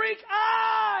and drink.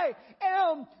 I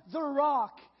am the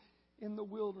rock in the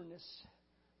wilderness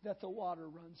that the water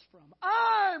runs from.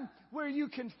 I'm where you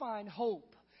can find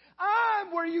hope.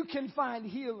 I'm where you can find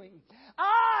healing.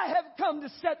 I have come to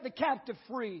set the captive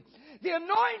free. The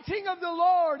anointing of the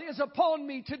Lord is upon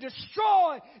me to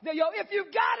destroy the yoke. If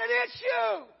you've got an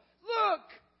issue, look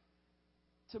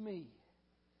to me.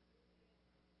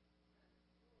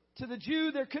 To the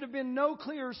Jew, there could have been no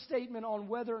clearer statement on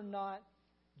whether or not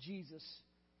Jesus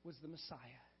was the Messiah.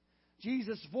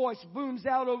 Jesus' voice booms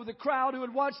out over the crowd who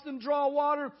had watched them draw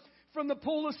water from the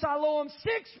pool of Siloam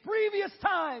 6 previous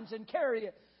times and carry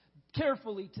it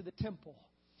carefully to the temple.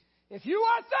 If you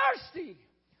are thirsty,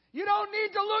 you don't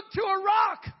need to look to a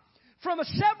rock from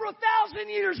several thousand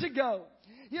years ago.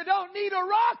 You don't need a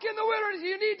rock in the wilderness.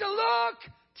 You need to look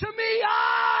to me.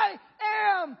 I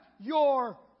am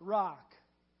your rock.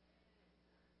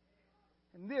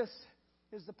 And this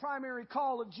is the primary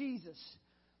call of Jesus.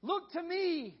 Look to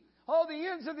me, all the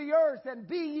ends of the earth, and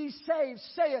be ye saved,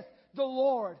 saith the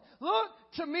Lord. Look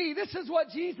to me. This is what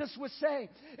Jesus was saying.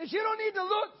 Is you don't need to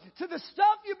look to the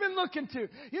stuff you've been looking to.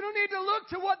 You don't need to look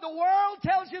to what the world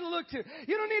tells you to look to.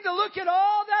 You don't need to look at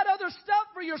all that other stuff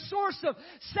for your source of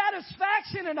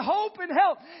satisfaction and hope and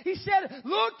help. He said,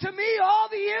 look to me, all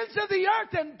the ends of the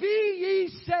earth, and be ye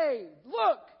saved.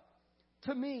 Look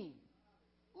to me.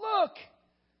 Look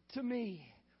to me.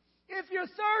 If you're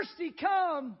thirsty,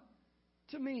 come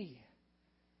to me.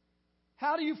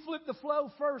 How do you flip the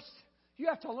flow? First, you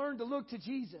have to learn to look to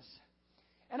Jesus.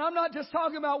 And I'm not just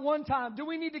talking about one time. Do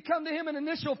we need to come to Him in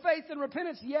initial faith and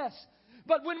repentance? Yes.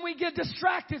 But when we get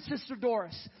distracted, Sister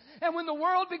Doris, and when the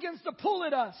world begins to pull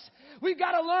at us, we've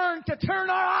got to learn to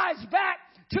turn our eyes back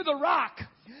to the rock.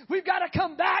 We've got to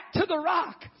come back to the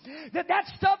rock. That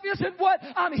stuff isn't what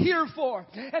I'm here for.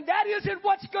 And that isn't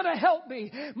what's going to help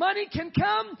me. Money can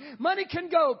come, money can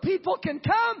go. People can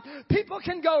come, people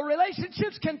can go.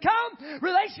 Relationships can come,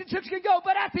 relationships can go.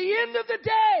 But at the end of the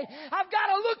day, I've got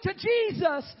to look to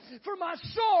Jesus for my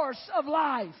source of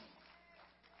life.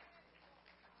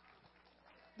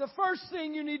 The first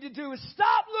thing you need to do is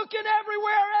stop looking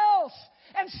everywhere else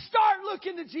and start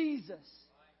looking to Jesus.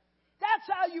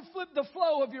 That's how you flip the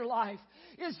flow of your life.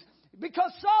 Is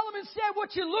because Solomon said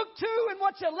what you look to and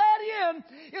what you let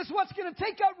in is what's going to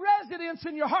take up residence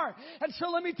in your heart. And so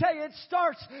let me tell you, it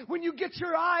starts when you get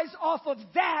your eyes off of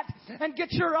that and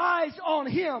get your eyes on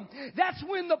Him. That's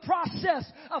when the process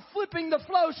of flipping the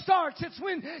flow starts. It's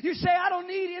when you say, I don't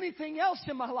need anything else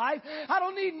in my life. I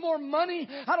don't need more money.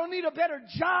 I don't need a better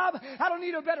job. I don't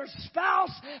need a better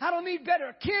spouse. I don't need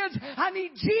better kids. I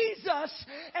need Jesus,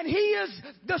 and He is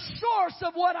the source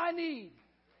of what I need.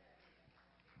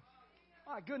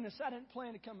 My goodness, I didn't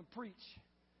plan to come and preach.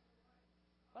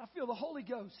 But I feel the Holy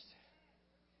Ghost.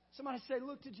 Somebody say,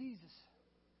 look to Jesus.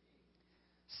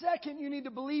 Second, you need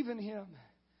to believe in Him.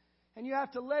 And you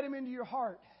have to let Him into your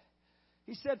heart.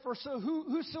 He said, for so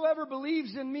whosoever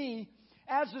believes in me,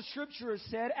 as the Scripture has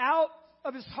said, out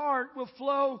of his heart will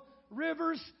flow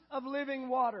rivers of living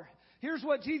water. Here's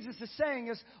what Jesus is saying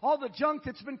is all the junk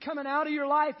that's been coming out of your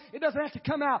life, it doesn't have to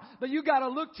come out. But you got to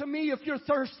look to me if you're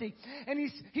thirsty. And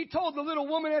he told the little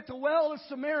woman at the well of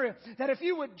Samaria that if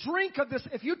you would drink of this,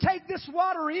 if you take this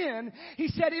water in, He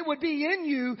said it would be in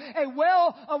you a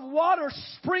well of water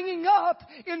springing up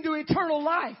into eternal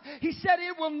life. He said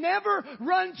it will never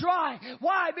run dry.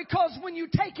 Why? Because when you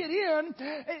take it in,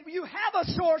 you have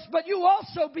a source, but you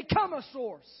also become a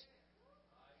source.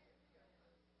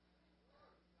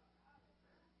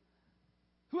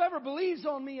 Whoever believes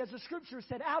on me, as the Scripture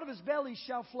said, out of his belly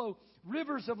shall flow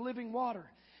rivers of living water.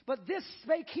 But this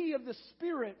spake He of the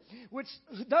Spirit, which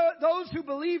those who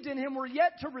believed in Him were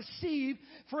yet to receive,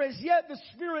 for as yet the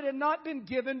Spirit had not been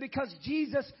given, because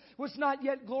Jesus was not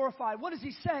yet glorified. What is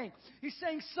He saying? He's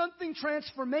saying something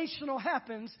transformational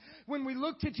happens when we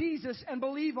look to Jesus and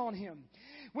believe on Him.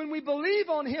 When we believe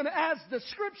on Him, as the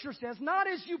Scripture says, not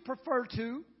as you prefer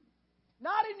to,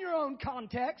 not in your own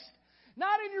context,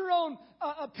 not in your own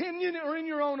opinion or in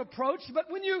your own approach,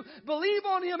 but when you believe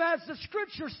on Him as the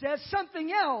Scripture says, something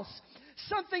else,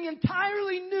 something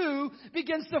entirely new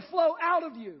begins to flow out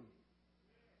of you.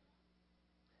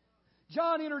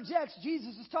 John interjects,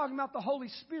 Jesus is talking about the Holy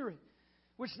Spirit,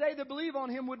 which they that believe on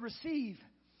Him would receive.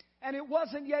 And it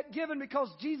wasn't yet given because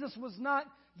Jesus was not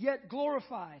yet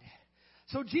glorified.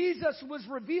 So Jesus was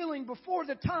revealing before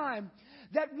the time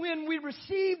that when we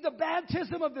receive the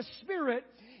baptism of the Spirit,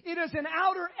 it is an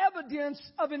outer evidence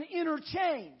of an inner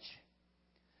change.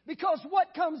 Because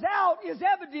what comes out is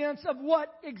evidence of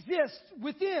what exists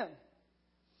within.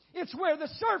 It's where the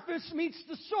surface meets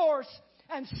the source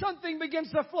and something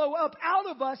begins to flow up out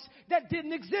of us that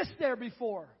didn't exist there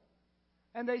before.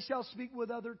 And they shall speak with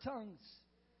other tongues.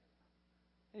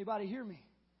 Anybody hear me?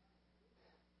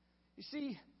 You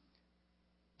see,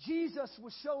 Jesus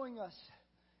was showing us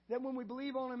that when we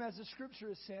believe on Him, as the Scripture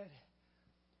has said,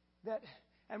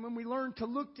 and when we learn to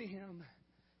look to Him,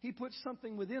 He puts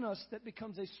something within us that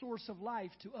becomes a source of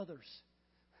life to others.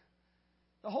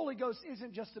 The Holy Ghost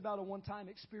isn't just about a one-time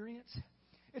experience.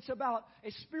 It's about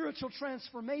a spiritual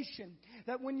transformation.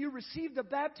 That when you receive the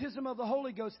baptism of the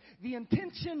Holy Ghost, the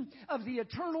intention of the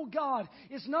eternal God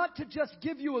is not to just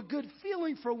give you a good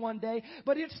feeling for one day,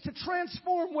 but it's to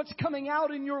transform what's coming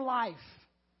out in your life.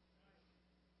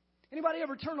 Anybody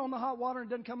ever turn on the hot water and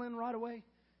it doesn't come in right away?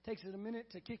 Takes it a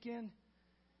minute to kick in.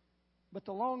 But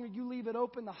the longer you leave it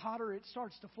open, the hotter it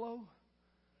starts to flow.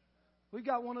 We've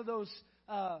got one of those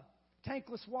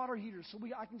tankless water heaters, so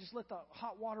I can just let the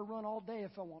hot water run all day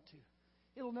if I want to.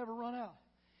 It'll never run out.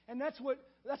 And that's what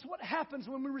happens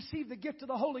when we receive the gift of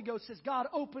the Holy Ghost, is God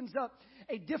opens up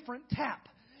a different tap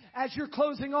as you're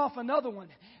closing off another one.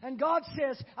 And God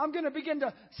says, I'm going to begin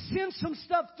to send some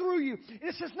stuff through you.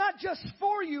 This is not just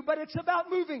for you, but it's about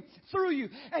moving through you.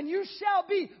 And you shall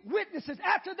be witnesses.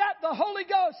 After that, the Holy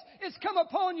Ghost is come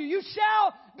upon you. You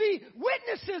shall be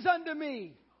witnesses unto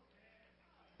me.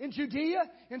 In Judea,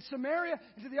 in Samaria,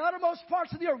 and to the uttermost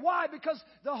parts of the earth. Why? Because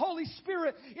the Holy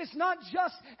Spirit is not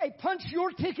just a punch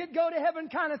your ticket, go to heaven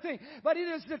kind of thing. But it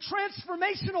is the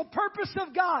transformational purpose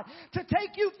of God to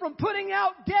take you from putting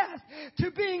out death to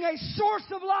being a source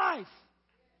of life.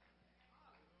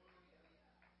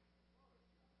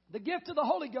 The gift of the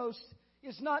Holy Ghost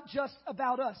is not just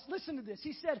about us. Listen to this.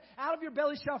 He said, out of your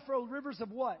belly shall flow rivers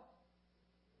of what?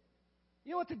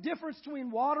 You know what the difference between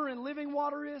water and living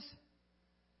water is?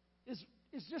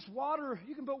 Is just water.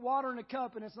 You can put water in a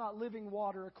cup and it's not living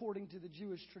water according to the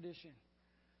Jewish tradition.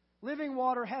 Living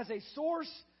water has a source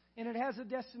and it has a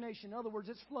destination. In other words,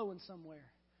 it's flowing somewhere.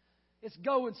 It's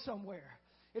going somewhere.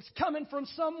 It's coming from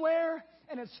somewhere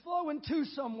and it's flowing to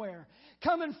somewhere.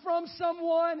 Coming from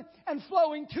someone and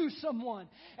flowing to someone.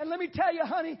 And let me tell you,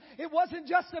 honey, it wasn't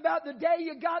just about the day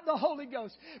you got the Holy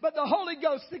Ghost. But the Holy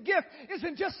Ghost, the gift,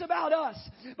 isn't just about us.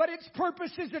 But its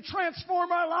purpose is to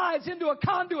transform our lives into a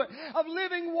conduit of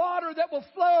living water that will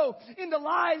flow into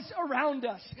lives around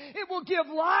us. It will give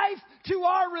life to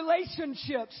our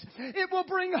relationships. It will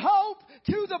bring hope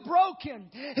to the broken.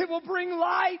 It will bring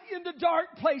light into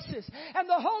dark places. And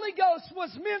the Holy Ghost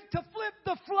was meant to flip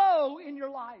the flow in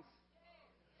your life.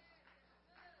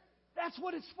 That's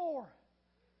what it's for.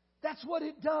 That's what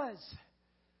it does.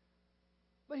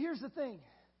 But here's the thing.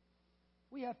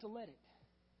 We have to let it.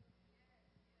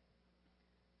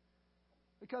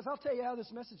 Because I'll tell you how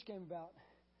this message came about.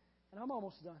 And I'm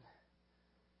almost done.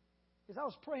 As I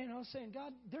was praying, I was saying,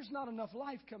 God, there's not enough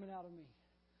life coming out of me.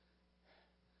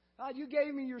 God, you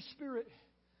gave me your Spirit.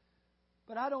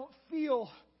 But I don't feel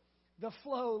the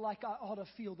flow like I ought to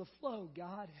feel the flow,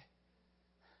 God.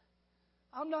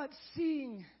 I'm not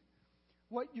seeing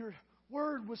what your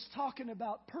word was talking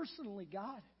about personally,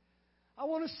 God. I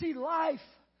want to see life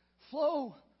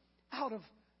flow out of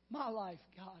my life,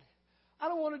 God. I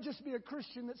don't want to just be a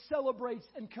Christian that celebrates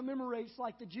and commemorates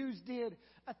like the Jews did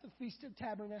at the Feast of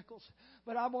Tabernacles.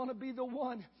 But I want to be the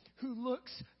one who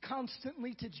looks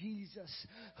constantly to Jesus,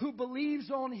 who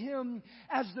believes on Him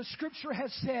as the Scripture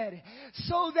has said,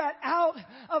 so that out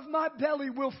of my belly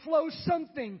will flow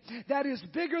something that is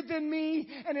bigger than me,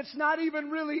 and it's not even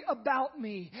really about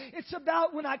me. It's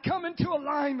about when I come into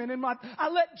alignment and I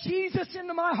let Jesus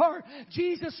into my heart.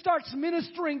 Jesus starts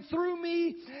ministering through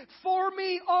me, for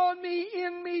me, on me,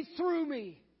 in me, through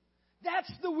me.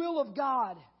 That's the will of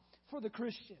God for the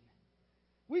Christian.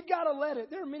 We've got to let it.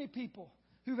 There are many people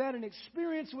who've had an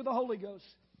experience with the Holy Ghost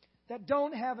that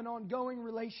don't have an ongoing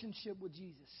relationship with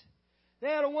Jesus. They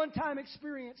had a one-time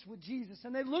experience with Jesus,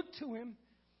 and they looked to Him,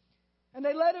 and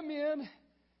they let Him in,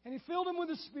 and He filled them with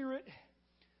the Spirit,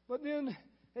 but then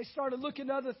they started looking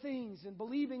at other things and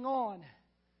believing on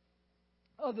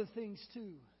other things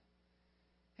too.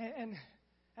 And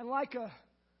like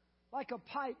a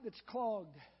pipe that's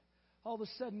clogged, all of a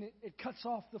sudden it cuts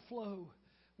off the flow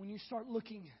when you start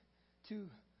looking to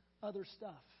other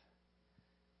stuff.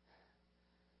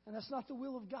 And that's not the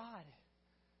will of God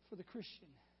for the Christian.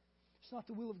 It's not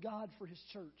the will of God for His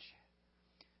church.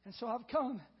 And so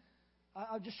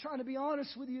I'm just trying to be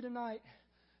honest with you tonight,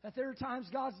 that there are times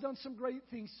God's done some great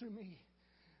things through me.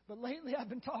 But lately I've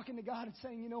been talking to God and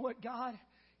saying, you know what, God,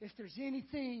 if there's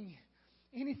anything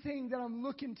that I'm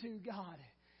looking to, God,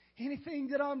 anything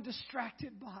that I'm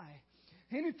distracted by,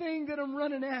 anything that I'm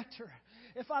running after,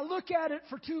 if I look at it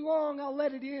for too long, I'll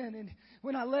let it in. And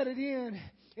when I let it in,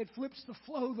 it flips the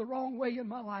flow the wrong way in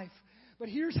my life. But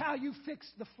here's how you fix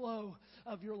the flow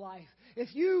of your life.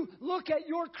 If you look at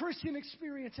your Christian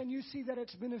experience and you see that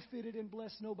it's benefited and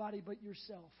blessed nobody but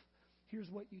yourself, here's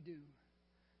what you do.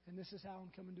 And this is how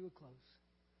I'm coming to a close.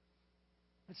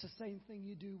 It's the same thing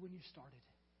you do when you started.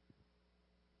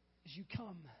 Is you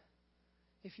come.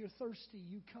 If you're thirsty,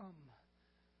 you come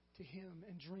to Him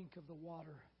and drink of the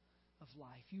water of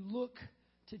life. You look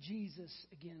to Jesus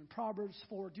again. Proverbs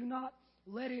 4, do not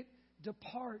let it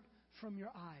depart from your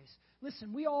eyes.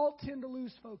 Listen, we all tend to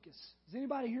lose focus. Does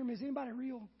anybody hear me? Is anybody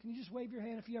real? Can you just wave your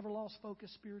hand if you ever lost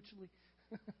focus spiritually?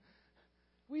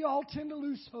 We all tend to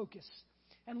lose focus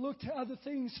and look to other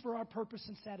things for our purpose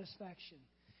and satisfaction.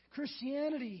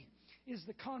 Christianity is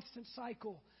the constant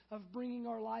cycle of bringing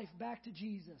our life back to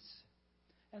Jesus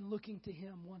and looking to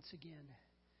Him once again.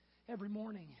 Every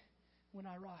morning when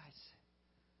I rise,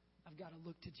 I've got to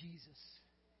look to Jesus.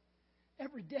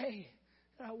 Every day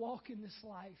that I walk in this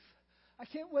life, I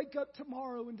can't wake up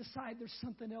tomorrow and decide there's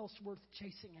something else worth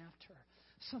chasing after,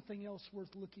 something else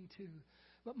worth looking to.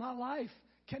 But my life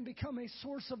can become a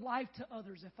source of life to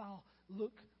others if I'll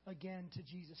look again to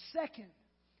Jesus. Second,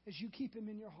 is you keep Him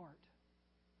in your heart.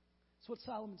 That's what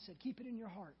Solomon said. Keep it in your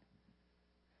heart.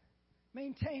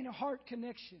 Maintain a heart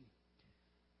connection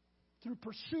through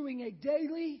pursuing a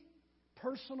daily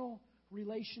personal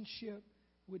relationship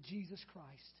with Jesus Christ.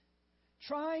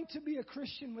 Trying to be a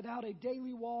Christian without a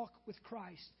daily walk with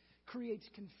Christ creates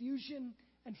confusion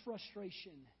and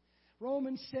frustration.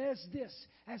 Romans says this,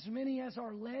 as many as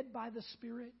are led by the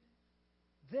Spirit,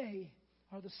 they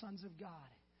are the sons of God.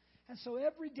 And so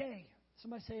every day,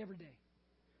 somebody say every day.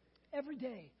 Every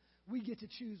day, we get to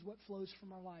choose what flows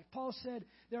from our life. Paul said,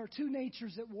 there are two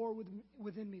natures at war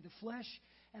within me, the flesh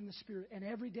and the Spirit. And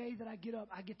every day that I get up,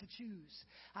 I get to choose.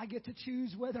 I get to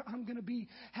choose whether I'm going to be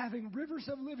having rivers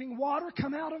of living water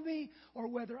come out of me or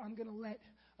whether I'm going to let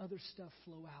other stuff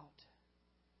flow out.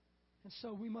 And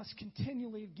so we must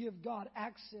continually give God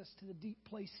access to the deep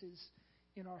places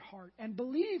in our heart and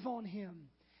believe on Him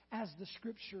as the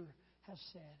Scripture has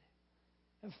said.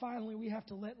 And finally, we have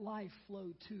to let life flow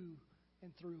to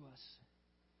and through us.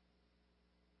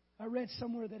 I read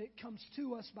somewhere that it comes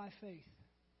to us by faith.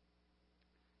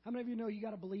 How many of you know you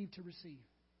got to believe to receive?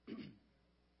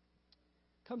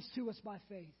 Comes to us by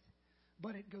faith,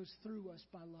 but it goes through us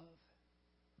by love.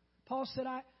 Paul said,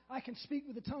 I can speak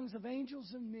with the tongues of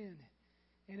angels and men,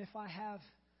 and if I have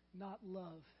not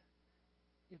love,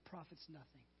 it profits nothing.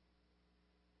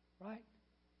 Right?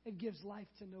 It gives life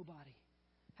to nobody.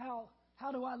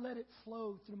 How do I let it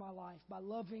flow through my life? By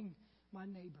loving my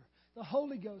neighbor. The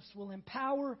Holy Ghost will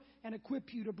empower and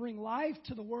equip you to bring life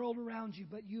to the world around you,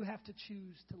 but you have to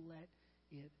choose to let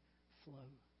it flow.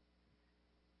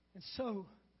 And so,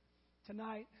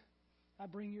 tonight, I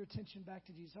bring your attention back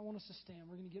to Jesus. I want us to stand.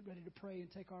 We're going to get ready to pray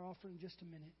and take our offering in just a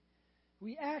minute.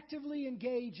 We actively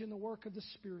engage in the work of the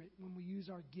Spirit when we use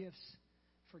our gifts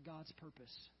for God's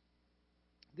purpose.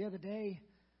 The other day,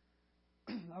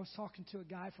 I was talking to a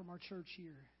guy from our church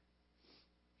here,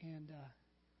 and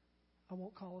I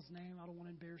won't call his name. I don't want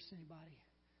to embarrass anybody.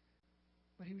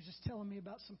 But he was just telling me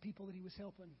about some people that he was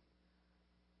helping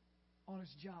on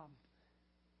his job.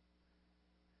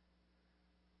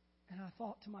 And I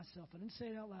thought to myself, I didn't say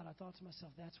it out loud, I thought to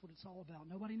myself, that's what it's all about.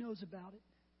 Nobody knows about it.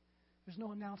 There's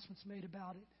no announcements made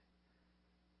about it.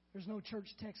 There's no church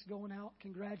text going out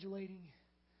congratulating.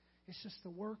 It's just the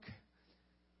work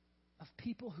of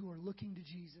people who are looking to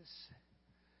Jesus,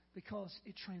 because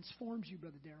it transforms you,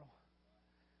 Brother Darrell.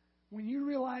 When you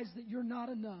realize that you're not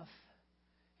enough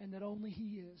and that only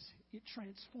He is, it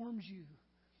transforms you.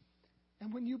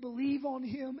 And when you believe on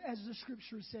Him, as the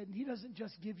Scripture said, He doesn't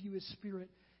just give you His Spirit,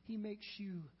 He makes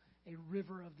you a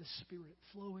river of the Spirit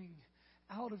flowing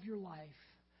out of your life.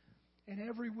 And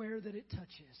everywhere that it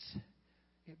touches,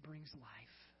 it brings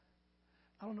life.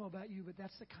 I don't know about you, but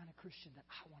that's the kind of Christian that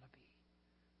I want to be.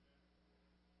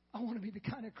 I want to be the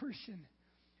kind of Christian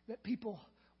that people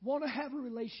want to have a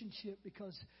relationship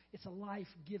because it's a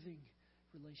life-giving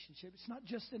relationship. It's not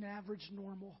just an average,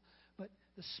 normal, but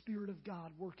the Spirit of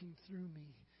God working through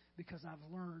me because I've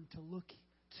learned to look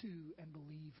to and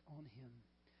believe on Him.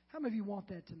 How many of you want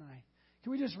that tonight?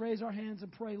 Can we just raise our hands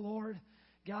and pray, Lord,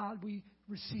 God, we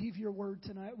receive your word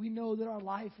tonight. We know that our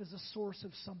life is a source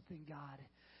of something, God.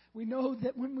 We know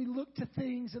that when we look to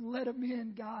things and let them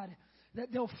in, God,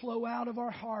 that they'll flow out of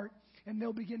our heart and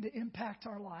they'll begin to impact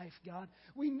our life, God.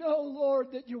 We know, Lord,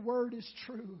 that your word is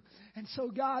true. And so,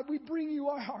 God, we bring you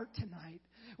our heart tonight.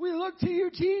 We look to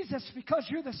you, Jesus, because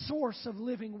you're the source of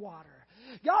living water.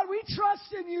 God, we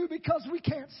trust in you because we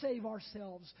can't save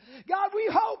ourselves. God, we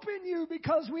hope in you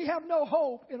because we have no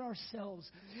hope in ourselves.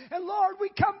 And Lord, we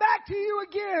come back to you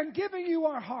again, giving you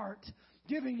our heart,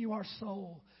 giving you our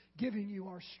soul, giving you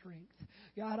our strength.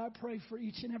 God, I pray for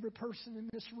each and every person in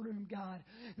this room, God,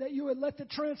 that you would let the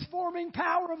transforming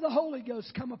power of the Holy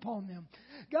Ghost come upon them.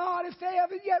 God, if they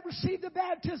haven't yet received the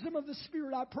baptism of the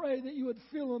Spirit, I pray that you would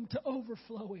fill them to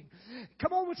overflowing.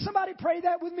 Come on, would somebody pray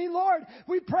that with me, Lord?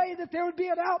 We pray that there would be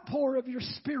an outpour of your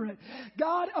Spirit,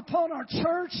 God, upon our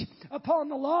church, upon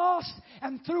the lost,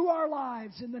 and through our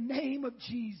lives. In the name of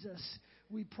Jesus,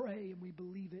 we pray and we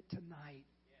believe it tonight.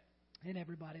 And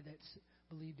everybody that's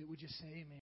believed it would just say amen.